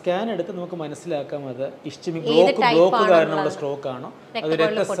സ്കാൻ എടുത്ത് നമുക്ക് മനസ്സിലാക്കാം അത് ഇസ്ചെമിക് ബ്ലോക്ക് കാരണമുള്ള സ്ട്രോക്ക് ആണോ അത്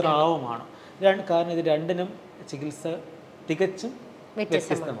രക്തസ്രാവമാണോ. കാരണം ഇത് രണ്ടിനും ചികിത്സ തികച്ചും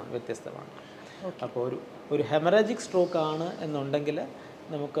വ്യത്യസ്തമാണ്. അപ്പോൾ ഒരു ഹെമറാജിക് സ്ട്രോക്ക് ആണ് എന്നുണ്ടെങ്കിൽ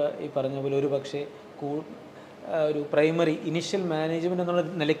നമുക്ക് ഈ പറഞ്ഞ പോലെ ഒരു പക്ഷേ ഒരു പ്രൈമറി ഇനിഷ്യൽ മാനേജ്മെൻറ്റ് എന്നുള്ള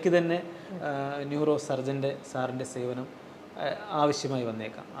നിലയ്ക്ക് തന്നെ ന്യൂറോ സാറിൻ്റെ സേവനം ആവശ്യമായി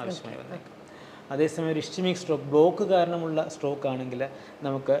വന്നേക്കാം. അതേസമയം ഒരു ഇസ്ചെമിക് സ്ട്രോക്ക് ബ്ലോക്ക് കാരണമുള്ള സ്ട്രോക്ക് ആണെങ്കിൽ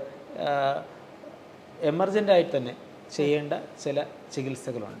നമുക്ക് എമർജൻ്റായിട്ട് തന്നെ ചെയ്യേണ്ട ചില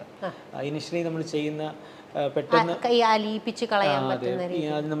ചികിത്സകളുണ്ട്. ഇനിഷ്യലി നമ്മൾ ചെയ്യുന്ന പെട്ടെന്ന്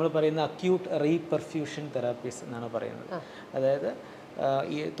അത് നമ്മൾ പറയുന്ന അക്യൂട്ട് റീപെർഫ്യൂഷൻ തെറാപ്പീസ് എന്നാണ് പറയുന്നത്. അതായത്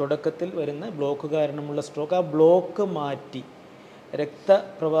ഈ തുടക്കത്തിൽ വരുന്ന ബ്ലോക്ക് കാരണമുള്ള സ്ട്രോക്ക്, ആ ബ്ലോക്ക് മാറ്റി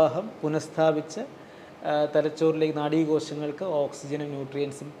രക്തപ്രവാഹം പുനഃസ്ഥാപിച്ച് തലച്ചോറിലേക്ക് നാഡീകോശങ്ങൾക്ക് ഓക്സിജനും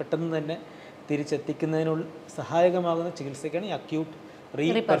ന്യൂട്രിയൻസും പെട്ടെന്ന് തന്നെ തിരിച്ചെത്തിക്കുന്നതിനുള്ള സഹായകമാകുന്ന ചികിത്സയ്ക്കാണ് ഈ അക്യൂട്ട്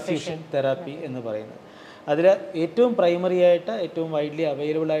റീപെർഫ്യൂഷൻ തെറാപ്പി എന്ന് പറയുന്നത്. അതിൽ ഏറ്റവും പ്രൈമറി ആയിട്ട് ഏറ്റവും വൈഡ്ലി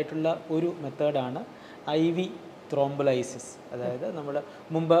അവൈലബിൾ ആയിട്ടുള്ള ഒരു മെത്തേഡാണ് IV ത്രോംബലൈസിസ്. അതായത് നമ്മൾ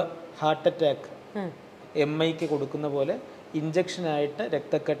മുമ്പ് ഹാർട്ട് അറ്റാക്ക് MIക്ക് കൊടുക്കുന്ന പോലെ ഇഞ്ചക്ഷനായിട്ട്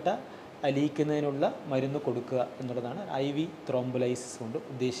രക്തക്കട്ട അലിയിക്കുന്നതിനുള്ള മരുന്ന് കൊടുക്കുക എന്നുള്ളതാണ് IV ത്രോംബലൈസിസ് കൊണ്ട്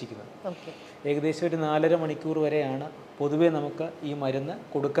ഉദ്ദേശിക്കുന്നത്. ഏകദേശം ഒരു 4.5 മണിക്കൂർ വരെയാണ് പൊതുവേ നമുക്ക് ഈ മരുന്ന്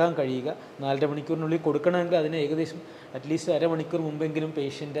കൊടുക്കാൻ കഴിയുക. 4.5 മണിക്കൂറിനുള്ളിൽ കൊടുക്കണമെങ്കിൽ അതിന് ഏകദേശം അറ്റ്ലീസ്റ്റ് അരമണിക്കൂർ മുമ്പെങ്കിലും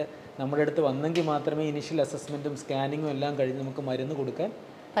പേഷ്യൻ്റ് നമ്മുടെ അടുത്ത് വന്നെങ്കിൽ മാത്രമേ ഇനിഷ്യൽ അസസ്മെൻറ്റും സ്കാനിങ്ങും എല്ലാം കഴിഞ്ഞ് നമുക്ക് മരുന്ന് കൊടുക്കാൻ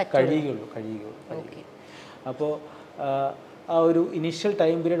കഴിയുകയുള്ളൂ. അപ്പോൾ ആ ഒരു ഇനീഷ്യൽ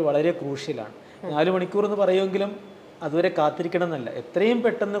ടൈം പീരീഡ് വളരെ ക്രൂഷ്യലാണ്. 4 മണിക്കൂർ എന്ന് പറയുമെങ്കിലും അതുവരെ കാത്തിരിക്കണം എന്നല്ല, എത്രയും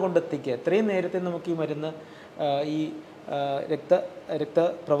പെട്ടെന്ന് കൊണ്ടെത്തിക്കുക, എത്രയും നേരത്തെ നമുക്ക് ഈ മരുന്ന് ഈ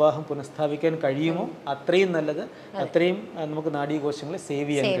രക്തപ്രവാഹം പുനഃസ്ഥാപിക്കാൻ കഴിയുമോ അത്രയും നല്ലത്, അത്രയും നമുക്ക് നാഡീകോശങ്ങളെ സേവ്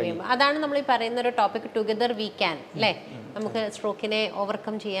ചെയ്യാൻ കഴിയും. അതാണ് നമ്മൾ ഈ പറയുന്ന ഒരു ടോപ്പിക്, ടുഗദർ വി ക്യാൻ അല്ലേ. നമുക്ക് സ്ട്രോക്കിനെ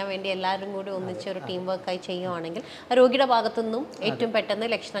ഓവർകം ചെയ്യാൻ വേണ്ടി എല്ലാവരും കൂടി ഒന്നിച്ച് ഒരു ടീം വർക്കായി ചെയ്യുവാണെങ്കിൽ രോഗിയുടെ ഭാഗത്തുനിന്നും ഏറ്റവും പെട്ടെന്ന്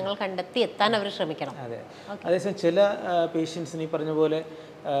ലക്ഷണങ്ങൾ കണ്ടെത്തി എത്താൻ അവർ ശ്രമിക്കണം. അതെ. അതേസമയം ചില പേഷ്യൻസിന് ഈ പറഞ്ഞ പോലെ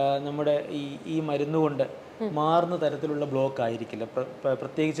നമ്മുടെ ഈ മരുന്നുകൊണ്ട് മാറുന്ന തരത്തിലുള്ള ബ്ലോക്ക് ആയിരിക്കില്ല.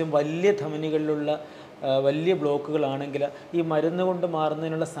 പ്രത്യേകിച്ചും വലിയ ധമനികളിലുള്ള വലിയ ബ്ലോക്കുകളാണെങ്കിൽ ഈ മരുന്ന് കൊണ്ട്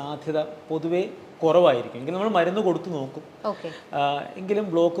മാറുന്നതിനുള്ള സാധ്യത പൊതുവേ കുറവായിരിക്കും. എങ്കിലും നമ്മൾ മരുന്ന് കൊടുത്തു നോക്കും, എങ്കിലും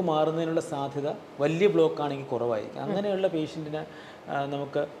ബ്ലോക്ക് മാറുന്നതിനുള്ള സാധ്യത വലിയ ബ്ലോക്കാണെങ്കിൽ കുറവായിരിക്കും. അങ്ങനെയുള്ള പേഷ്യൻറ്റിന്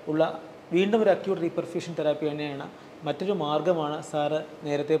നമുക്ക് ഉള്ള വീണ്ടും ഒരു അക്യൂട്ട് റീപെർഫ്യൂഷൻ തെറാപ്പി തന്നെയാണ്. മറ്റൊരു മാർഗ്ഗമാണ് സാറ്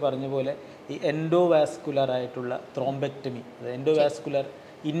നേരത്തെ പറഞ്ഞ പോലെ ഈ എൻഡോവാസ്കുലർ ആയിട്ടുള്ള ത്രോംബെക്ടമി, എൻഡോവാസ്കുലർ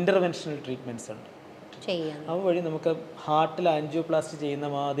ഇൻ്റർവെൻഷണൽ ട്രീറ്റ്മെൻറ്റ്സ് ഉണ്ട്. അവ വഴി നമുക്ക് ഹാർട്ടിൽ ആൻജിയോപ്ലാസ്റ്റി ചെയ്യുന്ന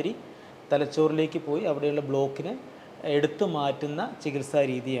മാതിരി തലച്ചോറിലേക്ക് പോയി അവിടെയുള്ള ബ്ലോക്കിനെ എടുത്തു മാറ്റുന്ന ചികിത്സാ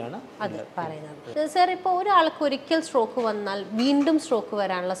രീതിയാണ് അത് പറയുന്നത്. സർ, ഇപ്പോൾ ഒരാൾക്ക് ഒരിക്കൽ സ്ട്രോക്ക് വന്നാൽ വീണ്ടും സ്ട്രോക്ക്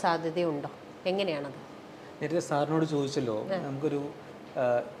വരാനുള്ള സാധ്യതയുണ്ടോ? എങ്ങനെയാണത്? നേരത്തെ സാറിനോട് ചോദിച്ചല്ലോ, നമുക്കൊരു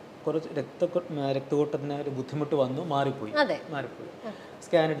കുറച്ച് രക്തയോട്ടത്തിന് ഒരു ബുദ്ധിമുട്ട് വന്നു, മാറിപ്പോയി.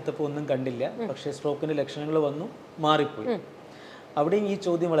 സ്കാൻ എടുത്തപ്പോൾ ഒന്നും കണ്ടില്ല, പക്ഷേ സ്ട്രോക്കിൻ്റെ ലക്ഷണങ്ങൾ വന്നു, മാറിപ്പോയി. അവിടെയും ഈ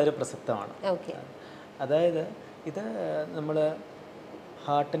ചോദ്യം വളരെ പ്രസക്തമാണ്. അതായത് ഇത് നമ്മൾ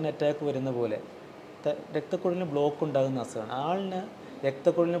ഹാർട്ടിന് അറ്റാക്ക് വരുന്ന പോലെ രക്തക്കുഴലിന് ബ്ലോക്ക് ഉണ്ടാകുന്ന അസുഖമാണ്. ആളിന്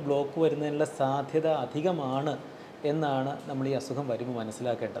രക്തക്കുഴലിന് ബ്ലോക്ക് വരുന്നതിനുള്ള സാധ്യത അധികമാണ് എന്നാണ് നമ്മൾ ഈ അസുഖം വരുമ്പോൾ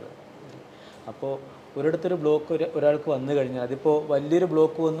മനസ്സിലാക്കേണ്ടത്. അപ്പോൾ ഒരിടത്തൊരു ബ്ലോക്ക് ഒരാൾക്ക് വന്നു കഴിഞ്ഞാൽ അതിപ്പോൾ വലിയൊരു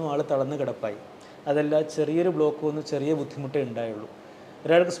ബ്ലോക്ക് വന്നു ആൾ തളർന്ന് കിടപ്പായി, അതല്ല ചെറിയൊരു ബ്ലോക്ക് വന്നു ചെറിയ ബുദ്ധിമുട്ടേ ഉണ്ടായുള്ളൂ.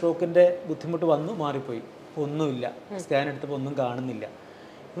 ഒരാൾക്ക് സ്ട്രോക്കിൻ്റെ ബുദ്ധിമുട്ട് വന്നു, മാറിപ്പോയി, ഒന്നുമില്ല, സ്കാൻ എടുത്തപ്പോൾ ഒന്നും കാണുന്നില്ല.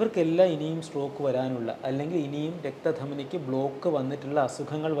 ഇവർക്കെല്ലാം ഇനിയും സ്ട്രോക്ക് വരാനുള്ള അല്ലെങ്കിൽ ഇനിയും രക്തധമനിക്ക് ബ്ലോക്ക് വന്നിട്ടുള്ള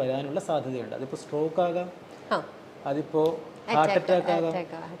അസുഖങ്ങൾ വരാനുള്ള സാധ്യതയുണ്ട്. അതിപ്പോൾ സ്ട്രോക്ക് ആകാം, അതിപ്പോൾ ഹാർട്ട് അറ്റാക്ക് ആകാം,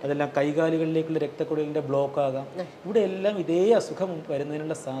 അതെല്ലാം കൈകാലുകളിലേക്കുള്ള രക്തക്കുഴലിൻ്റെ ബ്ലോക്ക് ആകാം. ഇവിടെ എല്ലാം ഇതേ അസുഖം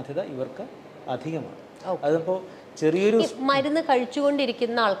വരുന്നതിനുള്ള സാധ്യത ഇവർക്ക് അധികമാണ്. അതിപ്പോൾ ചെറിയൊരു മരുന്ന്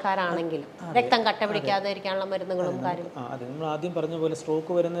കഴിച്ചുകൊണ്ടിരിക്കുന്ന ആൾക്കാരാണെങ്കിലും രക്തം കട്ട പിടിക്കാതെ ഇരിക്കാനുള്ള മരുന്നുകളും കാര്യങ്ങളും. അതെ, നമ്മൾ ആദ്യം പറഞ്ഞ പോലെ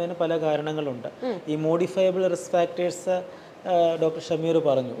സ്ട്രോക്ക് വരുന്നതിന് പല കാരണങ്ങളുണ്ട്. ഈ modifiable risk factors doctor Shameer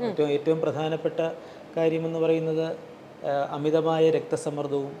പറഞ്ഞു. ഏറ്റവും പ്രധാനപ്പെട്ട കാര്യമെന്ന് പറയുന്നത് അമിതമായ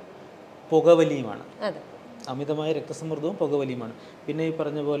രക്തസമ്മർദ്ദവും പുകവലിയുമാണ്. അമിതമായ രക്തസമ്മർദ്ദവും പുകവലിയുമാണ്. പിന്നെ ഈ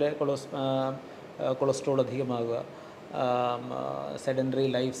പറഞ്ഞ പോലെ കൊളസ്ട്രോൾ അധികമാകുക, സെഡൻഡറി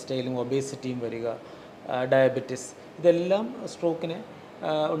ലൈഫ് സ്റ്റൈലും ഒബേസിറ്റിയും വരിക, ഡയബറ്റിസ്, ഇതെല്ലാം സ്ട്രോക്കിന്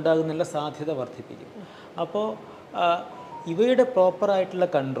ഉണ്ടാകുന്നുള്ള സാധ്യത വർദ്ധിപ്പിക്കും. അപ്പോൾ ഇവയുടെ പ്രോപ്പറായിട്ടുള്ള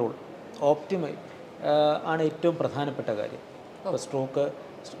കൺട്രോൾ, ഓപ്റ്റിമൈ ആണ് ഏറ്റവും പ്രധാനപ്പെട്ട കാര്യം. അപ്പോൾ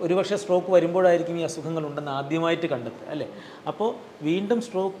ഒരുപക്ഷെ സ്ട്രോക്ക് വരുമ്പോഴായിരിക്കും ഈ അസുഖങ്ങളുണ്ടെന്ന് ആദ്യമായിട്ട് കണ്ടെത്തുക, അല്ലേ? അപ്പോൾ വീണ്ടും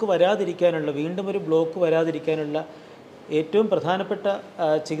സ്ട്രോക്ക് വരാതിരിക്കാനുള്ള, വീണ്ടും ഒരു ബ്ലോക്ക് വരാതിരിക്കാനുള്ള ഏറ്റവും പ്രധാനപ്പെട്ട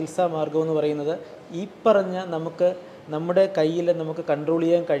ചികിത്സാ മാർഗം എന്ന് പറയുന്നത് ഈ പറഞ്ഞ നമ്മുടെ കയ്യിൽ നമുക്ക് കൺട്രോൾ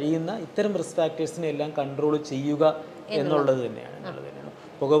ചെയ്യാൻ കഴിയുന്ന ഇത്തരം റിസ്ക് ഫാക്ടേഴ്സിനെ എല്ലാം കൺട്രോൾ ചെയ്യുക എന്നുള്ളത് തന്നെയാണ്.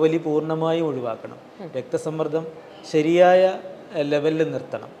 പുകവലി പൂർണ്ണമായും ഒഴിവാക്കണം, രക്തസമ്മർദ്ദം ശരിയായ ലെവലിൽ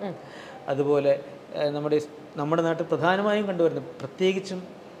നിർത്തണം. അതുപോലെ നമ്മുടെ നാട്ടിൽ പ്രധാനമായും കണ്ടുവരുന്നത്, പ്രത്യേകിച്ചും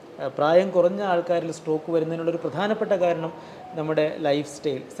പ്രായം കുറഞ്ഞ ആൾക്കാരിൽ സ്ട്രോക്ക് വരുന്നതിനുള്ളൊരു പ്രധാനപ്പെട്ട കാരണം നമ്മുടെ ലൈഫ്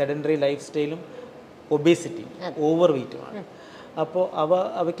സ്റ്റൈൽ, സെഡൻഡറി ലൈഫ് സ്റ്റൈലും ഒബേസിറ്റിയും ഓവർ വെയ്റ്റുമാണ്. അപ്പോൾ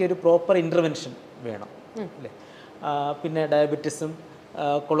അവയ്ക്കൊരു പ്രോപ്പർ ഇൻ്റർവെൻഷൻ വേണം, അല്ലേ? പിന്നെ ഡയബറ്റിസും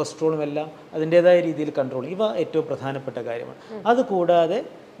കൊളസ്ട്രോളും എല്ലാം അതിൻ്റേതായ രീതിയിൽ കൺട്രോൾ, ഇവ ഏറ്റവും പ്രധാനപ്പെട്ട കാര്യമാണ്. അതുകൂടാതെ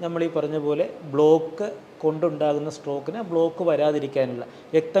നമ്മൾ ഈ പറഞ്ഞ പോലെ ബ്ലോക്ക് കൊണ്ടുണ്ടാകുന്ന സ്ട്രോക്കിന് ബ്ലോക്ക് വരാതിരിക്കാനുള്ള,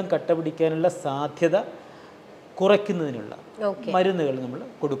 രക്തം കട്ട പിടിക്കാനുള്ള സാധ്യത കുറയ്ക്കുന്നതിനുള്ള മരുന്നുകൾ നമ്മൾ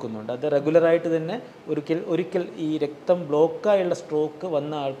കൊടുക്കുന്നുണ്ട്. അത് റെഗുലറായിട്ട് തന്നെ ഒരിക്കൽ ഈ രക്തം ബ്ലോക്കായുള്ള സ്ട്രോക്ക്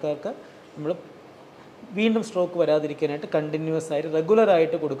വന്ന ആൾക്കാർക്ക് നമ്മൾ വീണ്ടും സ്ട്രോക്ക് വരാതിരിക്കാനായിട്ട് കണ്ടിന്യൂസ് ആയിട്ട്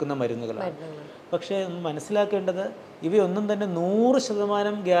റെഗുലറായിട്ട് കൊടുക്കുന്ന മരുന്നുകളാണ്. പക്ഷേ മനസ്സിലാക്കേണ്ടത് ഇവയൊന്നും തന്നെ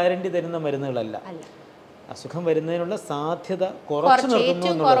 100% ഗ്യാരണ്ടി തരുന്ന മരുന്നുകളല്ല. അസുഖം വരുന്നതിനുള്ള സാധ്യത കുറച്ച്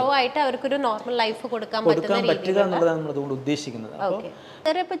നിർത്തുന്നു, അവർക്കൊരു നോർമൽ ലൈഫ് കൊടുക്കാൻ പറ്റുക എന്നുള്ളതാണ് നമ്മൾ അതുകൊണ്ട് ഉദ്ദേശിക്കുന്നത്.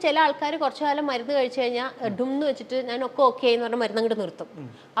 അപ്പോൾ ഇപ്പോൾ ചില ആൾക്കാർ കുറച്ചു കാലം മരുന്ന് കഴിച്ചു കഴിഞ്ഞാൽ ഡുംന്ന് വെച്ചിട്ട് ഞാൻ ഒക്കെ ഓക്കെ എന്ന് പറഞ്ഞാൽ മരുന്ന് അങ്ങോട്ട് നിർത്തും.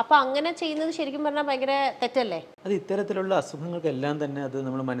 അപ്പോൾ അങ്ങനെ ചെയ്യുന്നത് ശരിക്കും പറഞ്ഞാൽ ഭയങ്കര തെറ്റല്ലേ? അത് ഇത്തരത്തിലുള്ള അസുഖങ്ങൾക്കെല്ലാം തന്നെ അത്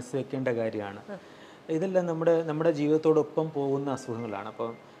നമ്മൾ മനസ്സ് വെക്കേണ്ട കാര്യമാണ്. ഇതെല്ലാം നമ്മുടെ ജീവിതത്തോടൊപ്പം പോകുന്ന അസുഖങ്ങളാണ്.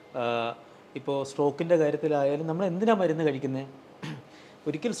 അപ്പം ഇപ്പോൾ സ്ട്രോക്കിൻ്റെ കാര്യത്തിലായാലും നമ്മൾ എന്തിനാണ് മരുന്ന് കഴിക്കുന്നത്?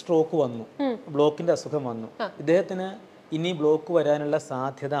 ഒരിക്കൽ സ്ട്രോക്ക് വന്നു, ബ്ലോക്കിൻ്റെ അസുഖം വന്നു, ഇദ്ദേഹത്തിന് ഇനി ബ്ലോക്ക് വരാനുള്ള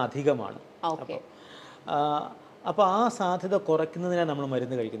സാധ്യത അധികമാണ്. അപ്പോൾ അപ്പോൾ ആ സാധ്യത കുറയ്ക്കുന്നതിനാണ് നമ്മൾ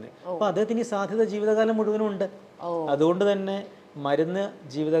മരുന്ന് കഴിക്കുന്നത്. അപ്പോൾ അദ്ദേഹത്തിന് ഈ സാധ്യത ജീവിതകാലം മുഴുവനും ഉണ്ട്. അതുകൊണ്ട് തന്നെ മരുന്ന്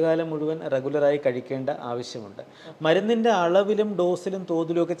ജീവിതകാലം മുഴുവൻ റെഗുലറായി കഴിക്കേണ്ട ആവശ്യമുണ്ട്. മരുന്നിൻ്റെ അളവിലും ഡോസിലും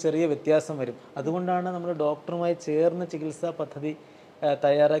തോതിലും ഒക്കെ ചെറിയ വ്യത്യാസം വരും. അതുകൊണ്ടാണ് നമ്മൾ ഡോക്ടറുമായി ചേർന്ന് ചികിത്സാ പദ്ധതി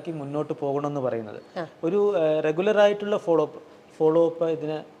തയ്യാറാക്കി മുന്നോട്ട് പോകണമെന്ന് പറയുന്നത്. ഒരു റെഗുലറായിട്ടുള്ള ഫോളോ അപ്പ്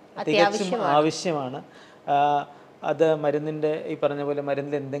ഇതിന് തികച്ചും ആവശ്യമാണ്. അത് മരുന്നിൻ്റെ ഈ പറഞ്ഞ പോലെ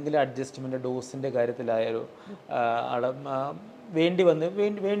മരുന്നിൽ എന്തെങ്കിലും അഡ്ജസ്റ്റ്മെൻറ്റ് ഡോസിൻ്റെ കാര്യത്തിലായാലും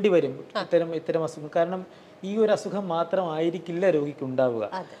വേണ്ടി വരും ഇത്തരം അസുഖം. കാരണം ഈ ഒരു അസുഖം മാത്രമായിരിക്കില്ല രോഗിക്ക് ഉണ്ടാവുക.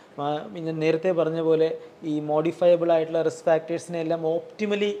 ഞാൻ നേരത്തെ പറഞ്ഞ പോലെ ഈ മോഡിഫയബിൾ ആയിട്ടുള്ള റിസ്ക് ഫാക്ടേഴ്സിനെ എല്ലാം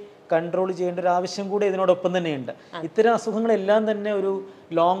ഓപ്റ്റിമലി കൺട്രോൾ ചെയ്യേണ്ട ഒരു ആവശ്യം കൂടി ഇതിനോടൊപ്പം തന്നെയുണ്ട്. ഇത്തരം അസുഖങ്ങളെല്ലാം തന്നെ ഒരു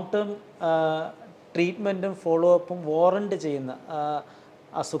ലോങ് ടേം ട്രീറ്റ്മെൻറ്റും ഫോളോ അപ്പും വാറണ്ട് ചെയ്യുന്ന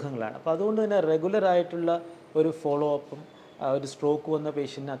അസുഖങ്ങളാണ്. അപ്പോൾ അതുകൊണ്ട് തന്നെ റെഗുലറായിട്ടുള്ള ഒരു ഫോളോ അപ്പും ഒരു സ്ട്രോക്ക് വന്ന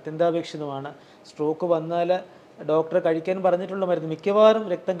പേഷ്യൻറ്റിന് അത്യന്താപേക്ഷിതമാണ്. സ്ട്രോക്ക് വന്നാൽ ഡോക്ടർ കഴിക്കാൻ പറഞ്ഞിട്ടുള്ള മരുന്ന് മിക്കവാറും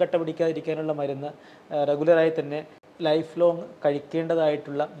രക്തം കട്ട പിടിക്കാതിരിക്കാനുള്ള മരുന്ന് റെഗുലറായി തന്നെ ലൈഫ് ലോങ്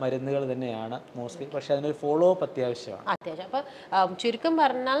കഴിക്കേണ്ടതായിട്ടുള്ള മരുന്നുകൾ തന്നെയാണ് മോസ്റ്റ്ലി. പക്ഷേ അതിനൊരു ഫോളോ അപ്പ് അത്യാവശ്യമാണ്. അത്യാവശ്യം. അപ്പോൾ ചുരുക്കം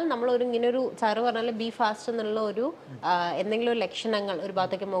പറഞ്ഞാൽ നമ്മൾ ഇങ്ങനൊരു സാറ് പറഞ്ഞാൽ ബി ഫാസ്റ്റ് എന്നുള്ള ഒരു എന്തെങ്കിലും ഒരു ലക്ഷണങ്ങൾ ഒരു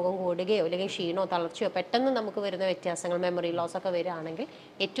ഭാഗത്തേക്ക് മുഖം കൂടുകയോ അല്ലെങ്കിൽ ക്ഷീണോ തളർച്ചയോ പെട്ടെന്ന് നമുക്ക് വരുന്ന വ്യത്യാസങ്ങൾ മെമ്മറി ലോസ് ഒക്കെ വരികയാണെങ്കിൽ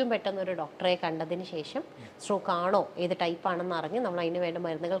ഏറ്റവും പെട്ടെന്ന് ഒരു ഡോക്ടറെ കണ്ടതിന് ശേഷം സ്ട്രോക്ക് ആണോ ഏത് ടൈപ്പ് ആണെന്ന് അറിഞ്ഞ് നമ്മൾ അതിന് വേണ്ട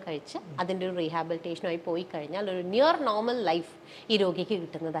മരുന്നുകൾ കഴിച്ച് അതിൻ്റെ ഒരു റീഹാബിലിറ്റേഷനുമായി പോയി കഴിഞ്ഞാൽ ഒരു നിയർ നോർമൽ ലൈഫ് ഈ രോഗിക്ക്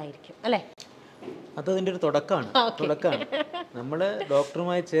കിട്ടുന്നതായിരിക്കും അല്ലേ? അതതിൻ്റെ ഒരു തുടക്കമാണ്. നമ്മൾ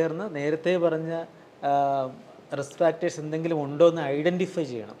ഡോക്ടറുമായി ചേർന്ന് നേരത്തെ പറഞ്ഞ റിസ്ക് ഫാക്ടേഴ്സ് എന്തെങ്കിലും ഉണ്ടോ എന്ന് ഐഡൻറ്റിഫൈ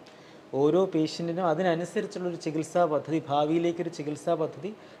ചെയ്യണം. ഓരോ പേഷ്യൻറ്റിനും അതിനനുസരിച്ചുള്ളൊരു ചികിത്സാ പദ്ധതി, ഭാവിയിലേക്കൊരു ചികിത്സാ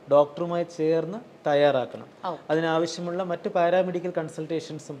പദ്ധതി ഡോക്ടറുമായി ചേർന്ന് തയ്യാറാക്കണം. അതിനാവശ്യമുള്ള മറ്റ് പാരാമെഡിക്കൽ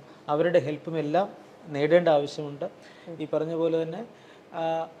കൺസൾട്ടേഷൻസും അവരുടെ ഹെൽപ്പും എല്ലാം നേടേണ്ട ആവശ്യമുണ്ട്. ഈ പറഞ്ഞ പോലെ തന്നെ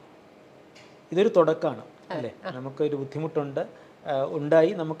ഇതൊരു തുടക്കമാണ് അല്ലേ? നമുക്കൊരു ബുദ്ധിമുട്ടുണ്ട് ഉണ്ടായി,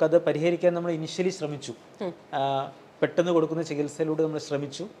 നമുക്കത് പരിഹരിക്കാൻ നമ്മൾ ഇനിഷ്യലി ശ്രമിച്ചു. പെട്ടെന്ന് കൊടുക്കുന്ന ചികിത്സയിലൂടെ നമ്മൾ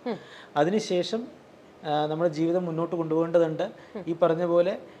ശ്രമിച്ചു. അതിനുശേഷം നമ്മുടെ ജീവിതം മുന്നോട്ട് കൊണ്ടുപോകേണ്ടതുണ്ട്. ഈ പറഞ്ഞ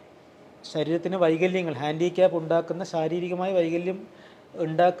പോലെ ശരീരത്തിന് വൈകല്യങ്ങൾ, ഹാൻഡിക്യാപ്പ് ഉണ്ടാക്കുന്ന ശാരീരികമായ വൈകല്യം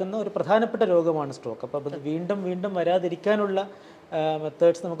ഉണ്ടാക്കുന്ന ഒരു പ്രധാനപ്പെട്ട രോഗമാണ് സ്ട്രോക്ക്. അപ്പോൾ അത് വീണ്ടും വീണ്ടും വരാതിരിക്കാനുള്ള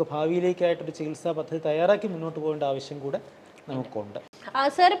മെത്തേഡ്സ് നമുക്ക് ഭാവിയിലേക്കായിട്ടൊരു ചികിത്സാ പദ്ധതി തയ്യാറാക്കി മുന്നോട്ട് പോകേണ്ട ആവശ്യം കൂടെ നമുക്കുണ്ട്.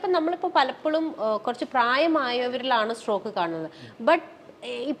 സാർ, ഇപ്പം നമ്മളിപ്പോൾ പലപ്പോഴും കുറച്ച് പ്രായമായവരിലാണ് സ്ട്രോക്ക് കാണുന്നത്. ബട്ട്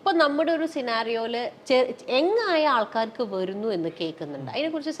ഇപ്പം നമ്മുടെ ഒരു സിനാരിയോയില് എങ്ങായ ആൾക്കാർക്ക് വരുന്നു എന്ന് കേൾക്കുന്നുണ്ട്.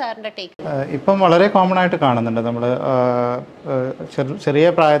 അതിനെക്കുറിച്ച് സാറിൻ്റെ ടേക്ക്? ഇപ്പം വളരെ കോമൺ ആയിട്ട് കാണുന്നുണ്ട്. നമ്മൾ ചെറിയ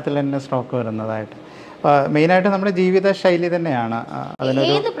പ്രായത്തിൽ തന്നെ സ്ട്രോക്ക് വരുന്നതായിട്ട്. മെയിനായിട്ട് നമ്മുടെ ജീവിതശൈലി തന്നെയാണ്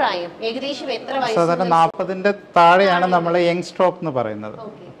അതിനൊരു. സാധാരണ 40-ന്റെ താഴെയാണ് നമ്മൾ യങ് സ്ട്രോക്ക് എന്ന് പറയുന്നത്.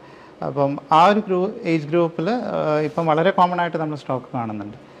 അപ്പം ആ ഒരു ഏജ് ഗ്രൂപ്പിൽ ഇപ്പം വളരെ കോമൺ ആയിട്ട് നമ്മൾ സ്ട്രോക്ക്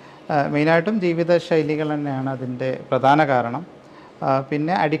കാണുന്നുണ്ട്. മെയിനായിട്ടും ജീവിതശൈലികൾ തന്നെയാണ് അതിൻ്റെ പ്രധാന കാരണം.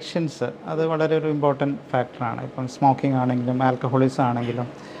 പിന്നെ അഡിക്ഷൻസ്, അത് വളരെ ഒരു ഇമ്പോർട്ടൻറ്റ് ഫാക്ടറാണ്. ഇപ്പം സ്മോക്കിംഗ് ആണെങ്കിലും ആൽക്കഹോളിസം ആണെങ്കിലും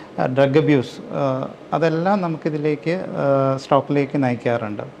ഡ്രഗ് അബ്യൂസ്, അതെല്ലാം നമുക്കിതിലേക്ക് സ്ട്രോക്കിലേക്ക്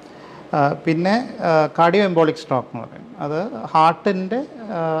നയിക്കാറുണ്ട്. പിന്നെ കാർഡിയോ എംബോളിക് സ്ട്രോക്ക് എന്ന് പറയും. അത് ഹാർട്ടിൻ്റെ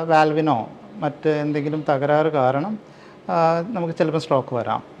വാൽവിനോ മറ്റ് എന്തെങ്കിലും തകരാറ് കാരണം നമുക്ക് ചിലപ്പോൾ സ്ട്രോക്ക്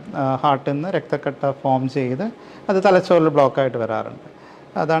വരാം. ഹാർട്ടിൽ നിന്ന് രക്തക്കട്ട ഫോം ചെയ്ത് അത് തലച്ചോറിൽ ബ്ലോക്കായിട്ട് വരാറുണ്ട്.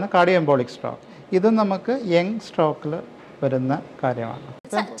 അതാണ് കാർഡിയോ എംബോളിക് സ്ട്രോക്ക്. ഇതും നമുക്ക് യങ് സ്ട്രോക്കിൽ വരുന്ന കാര്യമാണ്.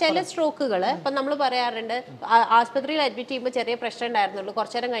 ചില സ്ട്രോക്കുകൾ ഇപ്പം നമ്മൾ പറയാറുണ്ട്, ആശുപത്രിയിൽ അഡ്മിറ്റ് ചെയ്യുമ്പോൾ ചെറിയ പ്രശ്നം ഉണ്ടായിരുന്നുള്ളൂ,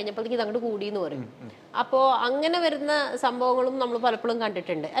 കുറച്ചു നേരം കഴിഞ്ഞപ്പോഴത്തേക്ക് ഇത് അങ്ങോട്ട് കൂടിയെന്ന് പറയും. അപ്പോൾ അങ്ങനെ വരുന്ന സംഭവങ്ങളും നമ്മൾ പലപ്പോഴും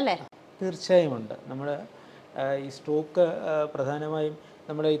കണ്ടിട്ടുണ്ട് അല്ലേ? തീർച്ചയായും ഉണ്ട്. നമ്മൾ ഈ സ്ട്രോക്ക് പ്രധാനമായും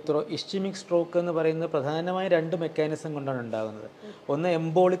നമ്മുടെ ഇസ്ചെമിക് സ്ട്രോക്ക് എന്ന് പറയുന്നത് പ്രധാനമായും 2 മെക്കാനിസം കൊണ്ടാണ് ഉണ്ടാകുന്നത്. ഒന്ന്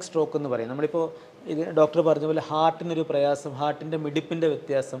എംബോളിക് സ്ട്രോക്ക് എന്ന് പറയും. നമ്മളിപ്പോൾ ഇത് ഡോക്ടർ പറഞ്ഞ പോലെ ഹാർട്ടിനൊരു പ്രയാസം, ഹാർട്ടിൻ്റെ മിടിപ്പിൻ്റെ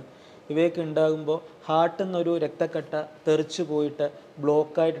വ്യത്യാസം, ഇവയൊക്കെ ഉണ്ടാകുമ്പോൾ ഹാർട്ടിൽ നിന്നൊരു രക്തക്കട്ട തെറിച്ചു പോയിട്ട്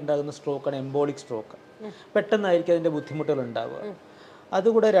ബ്ലോക്കായിട്ടുണ്ടാകുന്ന സ്ട്രോക്കാണ് എംബോളിക് സ്ട്രോക്ക്. പെട്ടെന്നായിരിക്കും അതിൻ്റെ ബുദ്ധിമുട്ടുകൾ ഉണ്ടാവുക.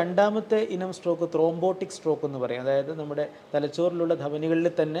 അതുകൂടെ രണ്ടാമത്തെ ഇനം സ്ട്രോക്ക് ത്രോംബോട്ടിക് സ്ട്രോക്ക് എന്ന് പറയും. അതായത് നമ്മുടെ തലച്ചോറിലുള്ള ധമനികളിൽ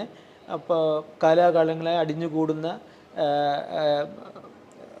തന്നെ അപ്പോൾ കാലാകാലങ്ങളായി അടിഞ്ഞുകൂടുന്ന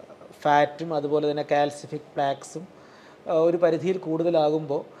ഫാറ്റും അതുപോലെ തന്നെ കാൽസിഫിക് പ്ലാക്സും ഒരു പരിധിയിൽ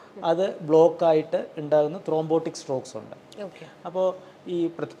കൂടുതലാകുമ്പോൾ അത് ബ്ലോക്കായിട്ട് ഉണ്ടാകുന്ന ത്രോംബോട്ടിക് സ്ട്രോക്സ് ഉണ്ട്. അപ്പോൾ ഈ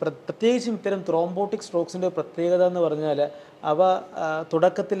പ്രത്യേകിച്ചും ഇത്തരം ത്രോംബോട്ടിക് സ്ട്രോക്സിൻ്റെ പ്രത്യേകത എന്ന് പറഞ്ഞാൽ അവ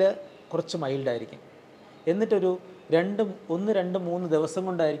തുടക്കത്തിൽ കുറച്ച് മൈൽഡായിരിക്കും. എന്നിട്ടൊരു 1-2-3 ദിവസം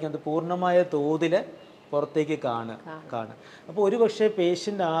കൊണ്ടായിരിക്കും അത് പൂർണ്ണമായ തോതിൽ പുറത്തേക്ക് കാണുക. അപ്പോൾ ഒരു പക്ഷേ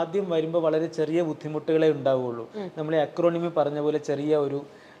പേഷ്യൻ്റ് ആദ്യം വരുമ്പോൾ വളരെ ചെറിയ ബുദ്ധിമുട്ടുകളെ ഉണ്ടാവുകയുള്ളൂ. നമ്മളെ അക്രോണിമി പറഞ്ഞ പോലെ ചെറിയ ഒരു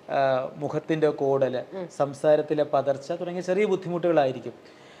മുഖത്തിൻ്റെ കോടൽ, സംസാരത്തിലെ പതർച്ച തുടങ്ങിയ ചെറിയ ബുദ്ധിമുട്ടുകളായിരിക്കും.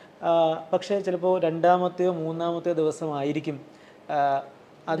 പക്ഷേ ചിലപ്പോൾ 2-ാമത്തെയോ 3-ാമത്തെയോ ദിവസമായിരിക്കും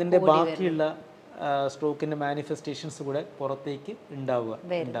അതിൻ്റെ ബാക്കിയുള്ള സ്ട്രോക്കിൻ്റെ മാനിഫെസ്റ്റേഷൻസ് കൂടെ പുറത്തേക്ക്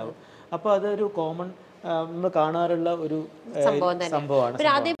ഉണ്ടാവും. അപ്പോൾ അതൊരു കോമൺ നമ്മൾ കാണാറുള്ള ഒരു സംഭവമാണ്.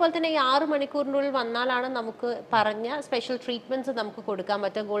 പിന്നെ അതേപോലെ തന്നെ ഈ 6 മണിക്കൂറിനുള്ളിൽ വന്നാലാണ് നമുക്ക് പറഞ്ഞ സ്പെഷ്യൽ ട്രീറ്റ്മെന്റ്സ് നമുക്ക് കൊടുക്കാൻ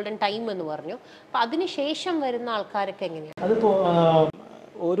പറ്റുക, ഗോൾഡൻ ടൈം എന്ന് പറഞ്ഞു. അപ്പൊ അതിനുശേഷം വരുന്ന ആൾക്കാരൊക്കെ എങ്ങനെയാണ്? അതിപ്പോൾ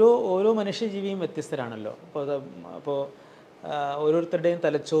ഓരോ മനുഷ്യജീവിയും വ്യത്യസ്തരാണല്ലോ. അപ്പോൾ ഓരോരുത്തരുടെയും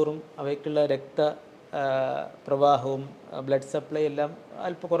തലച്ചോറും അവയ്ക്കുള്ള പ്രവാഹവും ബ്ലഡ് സപ്ലൈ എല്ലാം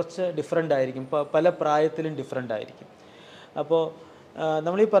അല്പം കുറച്ച് ഡിഫറെൻ്റ് ആയിരിക്കും, പല പ്രായത്തിലും ഡിഫറെൻ്റ് ആയിരിക്കും. അപ്പോൾ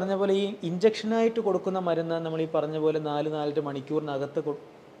നമ്മളീ പറഞ്ഞ പോലെ ഈ ഇഞ്ചക്ഷനായിട്ട് കൊടുക്കുന്ന മരുന്ന് നമ്മളീ പറഞ്ഞ പോലെ 4-4 മണിക്കൂറിനകത്ത്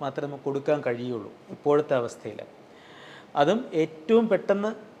മാത്രമേ നമുക്ക് കൊടുക്കാൻ കഴിയുള്ളൂ ഇപ്പോഴത്തെ അവസ്ഥയിൽ. അതും ഏറ്റവും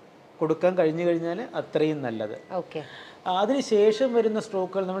പെട്ടെന്ന് കൊടുക്കാൻ കഴിഞ്ഞു കഴിഞ്ഞാൽ അത്രയും നല്ലത്. അതിനുശേഷം വരുന്ന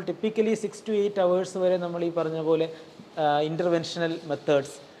സ്ട്രോക്കുകൾ നമ്മൾ ടിപ്പിക്കലി 6 to 8 hours വരെ നമ്മൾ ഈ പറഞ്ഞ പോലെ ഇൻ്റർവെൻഷണൽ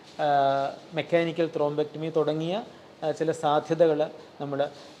മെത്തേഡ്സ്, മെക്കാനിക്കൽ ത്രോംബെക്ടമി തുടങ്ങിയ ചില സാധ്യതകൾ നമ്മൾ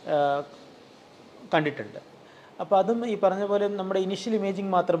കണ്ടിട്ടുണ്ട്. അപ്പോൾ അതും ഈ പറഞ്ഞ പോലെ നമ്മുടെ ഇനിഷ്യൽ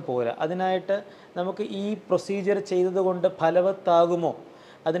ഇമേജിങ് മാത്രം പോരാ, അതിനായിട്ട് നമുക്ക് ഈ പ്രൊസീജിയർ ചെയ്തതുകൊണ്ട് ഫലവത്താകുമോ,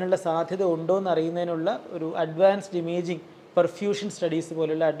 അതിനുള്ള സാധ്യത ഉണ്ടോ എന്ന് അറിയുന്നതിനുള്ള ഒരു അഡ്വാൻസ്ഡ് ഇമേജിങ്, പെർഫ്യൂഷൻ സ്റ്റഡീസ്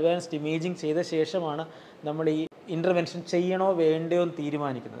പോലുള്ള അഡ്വാൻസ്ഡ് ഇമേജിങ് ചെയ്ത ശേഷമാണ് നമ്മൾ ഈ ഇൻ്റർവെൻഷൻ ചെയ്യണോ വേണ്ടയോ എന്ന്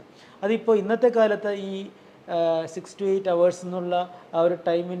തീരുമാനിക്കുന്നത്. അതിപ്പോൾ ഇന്നത്തെ കാലത്ത് ഈ 6 to 8 hours എന്നുള്ള ആ ഒരു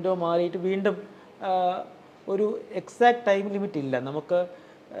ടൈം വിൻഡോ മാറിയിട്ട് വീണ്ടും ഒരു എക്സാക്ട് ടൈം ലിമിറ്റ് ഇല്ല നമുക്ക്.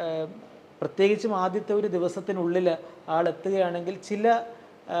 പ്രത്യേകിച്ചും ആദ്യത്തെ ഒരു ദിവസത്തിനുള്ളിൽ ആളെത്തുകയാണെങ്കിൽ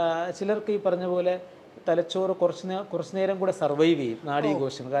ചിലർക്ക് ഈ പറഞ്ഞ പോലെ തലച്ചോറ് കുറച്ച് നേരം കൂടെ സർവൈവ് ചെയ്യും,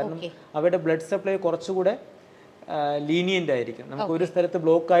 നാഡീകോശങ്ങൾ. കാരണം അവരുടെ ബ്ലഡ് സപ്ലൈ കുറച്ചുകൂടെ ലീനിയൻ്റ് ആയിരിക്കും. നമുക്ക് ഒരു സ്ഥലത്ത്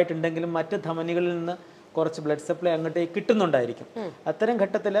ബ്ലോക്ക് ആയിട്ടുണ്ടെങ്കിലും മറ്റ് ധമനികളിൽ നിന്ന് കുറച്ച് ബ്ലഡ് സപ്ലൈ അങ്ങോട്ടേക്ക് കിട്ടുന്നുണ്ടായിരിക്കും. അത്തരം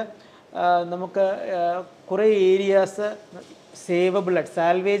ഘട്ടത്തിൽ നമുക്ക് കുറേ ഏരിയാസ്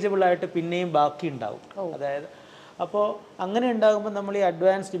സാൽവേജബിൾ ആയിട്ട് പിന്നെയും ബാക്കി ഉണ്ടാവും. അതായത് അപ്പോൾ അങ്ങനെ ഉണ്ടാകുമ്പോൾ നമ്മൾ ഈ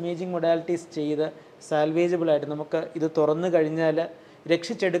അഡ്വാൻസ്ഡ് ഇമേജിങ് മൊഡാലിറ്റീസ് ചെയ്ത് സാൽവേജബിളായിട്ട് നമുക്ക് ഇത് തുറന്നു കഴിഞ്ഞാൽ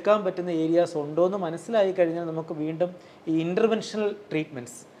രക്ഷിച്ചെടുക്കാൻ പറ്റുന്ന ഏരിയാസ് ഉണ്ടോ എന്ന് മനസ്സിലായി കഴിഞ്ഞാൽ നമുക്ക് വീണ്ടും ഈ ഇൻ്റർവെൻഷണൽ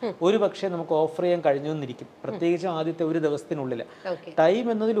ട്രീറ്റ്മെൻറ്റ്സ് ഒരു പക്ഷേ നമുക്ക് ഓഫർ ചെയ്യാൻ കഴിഞ്ഞു എന്നിരിക്കും, പ്രത്യേകിച്ചും ആദ്യത്തെ ഒരു ദിവസത്തിനുള്ളിൽ. ടൈം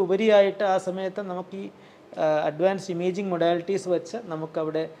എന്നതിലുപരിയായിട്ട് ആ സമയത്ത് നമുക്ക് ഈ അഡ്വാൻസ്ഡ് ഇമേജിങ് മൊഡാലിറ്റീസ് വെച്ച്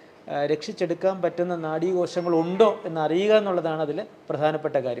നമുക്കവിടെ രക്ഷിച്ചെടുക്കാൻ പറ്റുന്ന നാഡീകോശങ്ങൾ ഉണ്ടോ എന്നറിയുക എന്നുള്ളതാണ് അതിൽ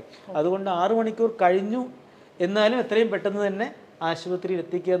പ്രധാനപ്പെട്ട കാര്യം. അതുകൊണ്ട് 6 മണിക്കൂർ കഴിഞ്ഞു എന്നാലും എത്രയും പെട്ടെന്ന് തന്നെ ആശുപത്രിയിൽ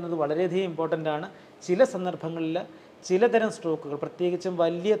എത്തിക്കുക എന്നത് വളരെയധികം ഇമ്പോർട്ടൻ്റ് ആണ്. ചില സന്ദർഭങ്ങളിൽ ചിലതരം സ്ട്രോക്കുകൾ, പ്രത്യേകിച്ചും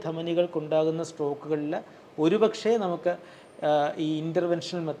വലിയ ധമനികൾക്കുണ്ടാകുന്ന സ്ട്രോക്കുകളിൽ ഒരുപക്ഷേ നമുക്ക് ഈ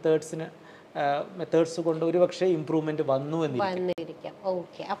ഇൻ്റർവെൻഷണൽ മെത്തേഡ്സ് കൊണ്ട് ഒരുപക്ഷേ ഇമ്പ്രൂവ്മെൻറ്റ് വന്നു എന്നിരിക്കാം.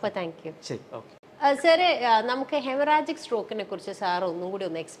 ഓക്കെ, അപ്പോൾ താങ്ക് യു. ശരി, ഓക്കെ. സാറേ, നമുക്ക് ഹെമറാജിക് സ്ട്രോക്കിനെ കുറിച്ച് സാർ ഒന്നും കൂടി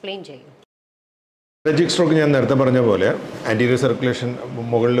ഒന്ന് എക്സ്പ്ലെയിൻ ചെയ്യും. ഹെമറാജിക് സ്ട്രോക്ക് ഞാൻ നേരത്തെ പറഞ്ഞ പോലെ ആൻറ്റീരിയർ സർക്കുലേഷൻ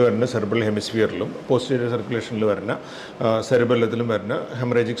മുകളിൽ വരുന്ന സെറിബ്രൽ ഹെമിസ്ഫിയറിലും പോസ്റ്റീരിയർ സർക്കുലേഷനിൽ വരുന്ന സെറിബെല്ലത്തിലും വരുന്ന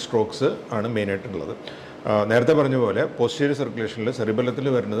ഹെമറാജിക് സ്ട്രോക്സ് ആണ് മെയിനായിട്ടുള്ളത്. നേരത്തെ പറഞ്ഞ പോലെ പോസ്റ്റീരിയർ സർക്കുലേഷനിൽ സെറിബെല്ലത്തിൽ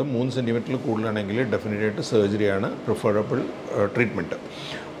വരുന്നത് 3 സെൻറ്റിമീറ്ററിൽ കൂടുതലാണെങ്കിൽ ഡെഫിനറ്റായിട്ട് സർജറിയാണ് പ്രിഫറബിൾ ട്രീറ്റ്മെൻറ്റ്.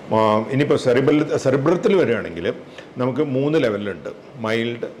 ഇനിയിപ്പോൾ സെറിബ്രത്തിൽ വരികയാണെങ്കിൽ നമുക്ക് 3 ലെവലുണ്ട്: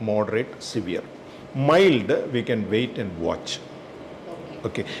 mild, moderate, severe. Mild we can wait and watch.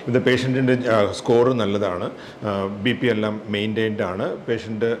 Okay, ഇത് പേഷ്യൻറ്റിൻ്റെ സ്കോർ നല്ലതാണ്, BP എല്ലാം മെയിൻറ്റൈൻഡ് ആണ്,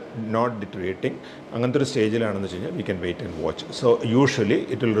 പേഷ്യൻറ്റ് നോട്ട് ഡിറ്ററേറ്റിംഗ്, അങ്ങനത്തെ ഒരു സ്റ്റേജിലാണെന്ന് വെച്ച് കഴിഞ്ഞാൽ we can wait and watch. So usually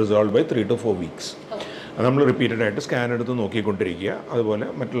it will resolve by 3 to 4 weeks. നമ്മൾ റിപ്പീറ്റഡ് ആയിട്ട് സ്കാൻ എടുത്ത് നോക്കിക്കൊണ്ടിരിക്കുക. അതുപോലെ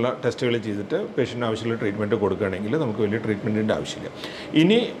മറ്റുള്ള ടെസ്റ്റുകൾ ചെയ്തിട്ട് പേഷ്യൻ്റ് ആവശ്യമുള്ള ട്രീറ്റ്മെൻറ്റ് കൊടുക്കുകയാണെങ്കിൽ നമുക്ക് വലിയ ട്രീറ്റ്മെൻറ്റിൻ്റെ ആവശ്യമില്ല.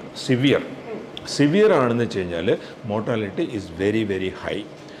 ഇനി സിവിയർ ആണെന്ന് വെച്ച് കഴിഞ്ഞാൽ mortality is very very high.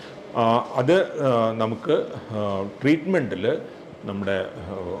 അത് നമുക്ക് ട്രീറ്റ്മെൻറ്റിൽ നമ്മുടെ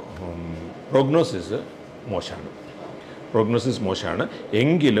പ്രോഗ്നോസിസ് മോശമാണ്.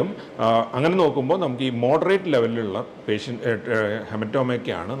 എങ്കിലും അങ്ങനെ നോക്കുമ്പോൾ നമുക്ക് ഈ മോഡറേറ്റ് ലെവലിലുള്ള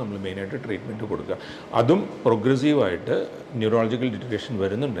ഹെമറ്റോമയ്ക്കാണ് നമ്മൾ മെയിനായിട്ട് ട്രീറ്റ്മെൻറ്റ് കൊടുക്കുക. അതും പ്രോഗ്രസീവായിട്ട് ന്യൂറോളജിക്കൽ ഡിറ്ററേഷൻ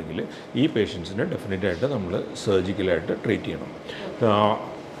വരുന്നുണ്ടെങ്കിൽ ഈ പേഷ്യൻസിനെ ഡെഫിനറ്റായിട്ട് നമ്മൾ സർജിക്കലായിട്ട് ട്രീറ്റ് ചെയ്യണം.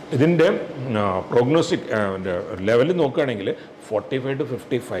 ഇതിൻ്റെ പ്രോഗ്നോസ്റ്റിക് ലെവൽ നോക്കുകയാണെങ്കിൽ 45 to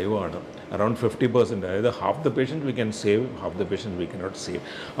 55 ആണ്. അറൗണ്ട് 50%, അതായത് half the patient we can save, half the patient we cannot save.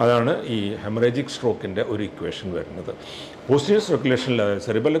 അതാണ് ഈ ഹെമറേജിക് സ്ട്രോക്കിൻ്റെ ഒരു ഇക്വേഷൻ വരുന്നത്. പോസ്റ്റീരിയർ സർക്കുലേഷനിൽ, അതായത്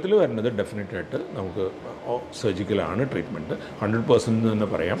സെറിബെല്ലത്തിൽ വരുന്നത് ഡെഫിനറ്റായിട്ട് നമുക്ക് സർജിക്കലാണ് ട്രീറ്റ്മെൻറ്റ്. 100% തന്നെ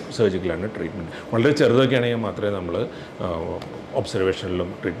പറയാം സർജിക്കലാണ് ട്രീറ്റ്മെൻറ്റ്. വളരെ ചെറുതൊക്കെ ആണെങ്കിൽ മാത്രമേ നമ്മൾ ഒബ്സർവേഷനിലും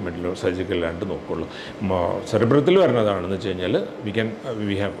ട്രീറ്റ്മെൻറ്റിലും സർജിക്കലായിട്ട് നോക്കുകയുള്ളൂ. സെറിബ്രത്തിൽ വരുന്നതാണെന്ന് വെച്ച് കഴിഞ്ഞാൽ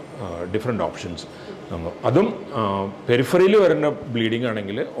വി ഹാവ് ഡിഫറെൻറ്റ് ഓപ്ഷൻസ്. അതും പെരിഫറിയിൽ വരുന്ന ബ്ലീഡിംഗ്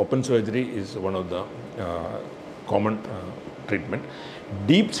ആണെങ്കിൽ open surgery is one of the common treatment.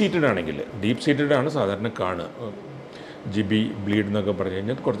 Deep seated ആണ് സാധാരണ കാണുക. GB ബ്ലീഡ് എന്നൊക്കെ പറഞ്ഞു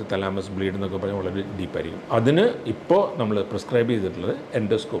കഴിഞ്ഞാൽ കുറച്ച് തലാമസ് ബ്ലീഡ് എന്നൊക്കെ പറഞ്ഞാൽ വളരെ ഡീപ്പായിരിക്കും. അതിന് ഇപ്പോൾ നമ്മൾ പ്രിസ്ക്രൈബ് ചെയ്തിട്ടുള്ളത്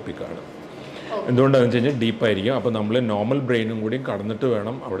എൻഡോസ്കോപ്പിക് ആണ്. എന്തുകൊണ്ടാണെന്ന് വെച്ച് കഴിഞ്ഞാൽ ഡീപ്പായിരിക്കും. അപ്പോൾ നമ്മൾ നോർമൽ ബ്രെയിനും കൂടി കടന്നിട്ട്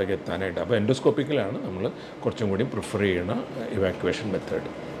വേണം അവിടേക്ക് എത്താനായിട്ട്. അപ്പോൾ എൻഡോസ്കോപ്പിക്കലാണ് നമ്മൾ കുറച്ചും കൂടി പ്രിഫർ ചെയ്യുന്ന ഇവാക്യുവേഷൻ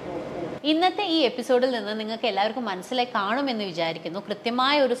മെത്തേഡ്. ഇന്നത്തെ ഈ എപ്പിസോഡിൽ നിന്ന് നിങ്ങൾക്ക് എല്ലാവർക്കും മനസ്സിലായി കാണുമെന്ന് വിചാരിക്കുന്നു.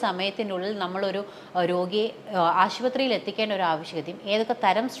 കൃത്യമായ ഒരു സമയത്തിനുള്ളിൽ നമ്മളൊരു രോഗിയെ ആശുപത്രിയിൽ എത്തിക്കേണ്ട ഒരു ആവശ്യകതയും ഏതൊക്കെ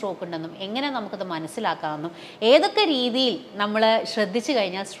തരം സ്ട്രോക്ക് ഉണ്ടെന്നും എങ്ങനെ നമുക്കത് മനസ്സിലാക്കാമെന്നും ഏതൊക്കെ രീതിയിൽ നമ്മൾ ശ്രദ്ധിച്ചു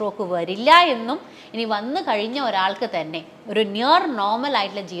കഴിഞ്ഞാൽ സ്ട്രോക്ക് വരില്ല എന്നും ഇനി വന്നു കഴിഞ്ഞ ഒരാൾക്ക് തന്നെ ഒരു നിയർ നോർമൽ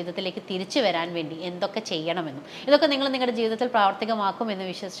ആയിട്ടുള്ള ജീവിതത്തിലേക്ക് തിരിച്ചു വരാൻ വേണ്ടി എന്തൊക്കെ ചെയ്യണമെന്നും ഇതൊക്കെ നിങ്ങൾ നിങ്ങളുടെ ജീവിതത്തിൽ പ്രാവർത്തികമാക്കുമെന്ന്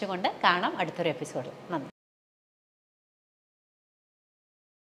വിശ്വസിച്ചുകൊണ്ട് കാണാം അടുത്തൊരു എപ്പിസോഡിൽ. നന്ദി.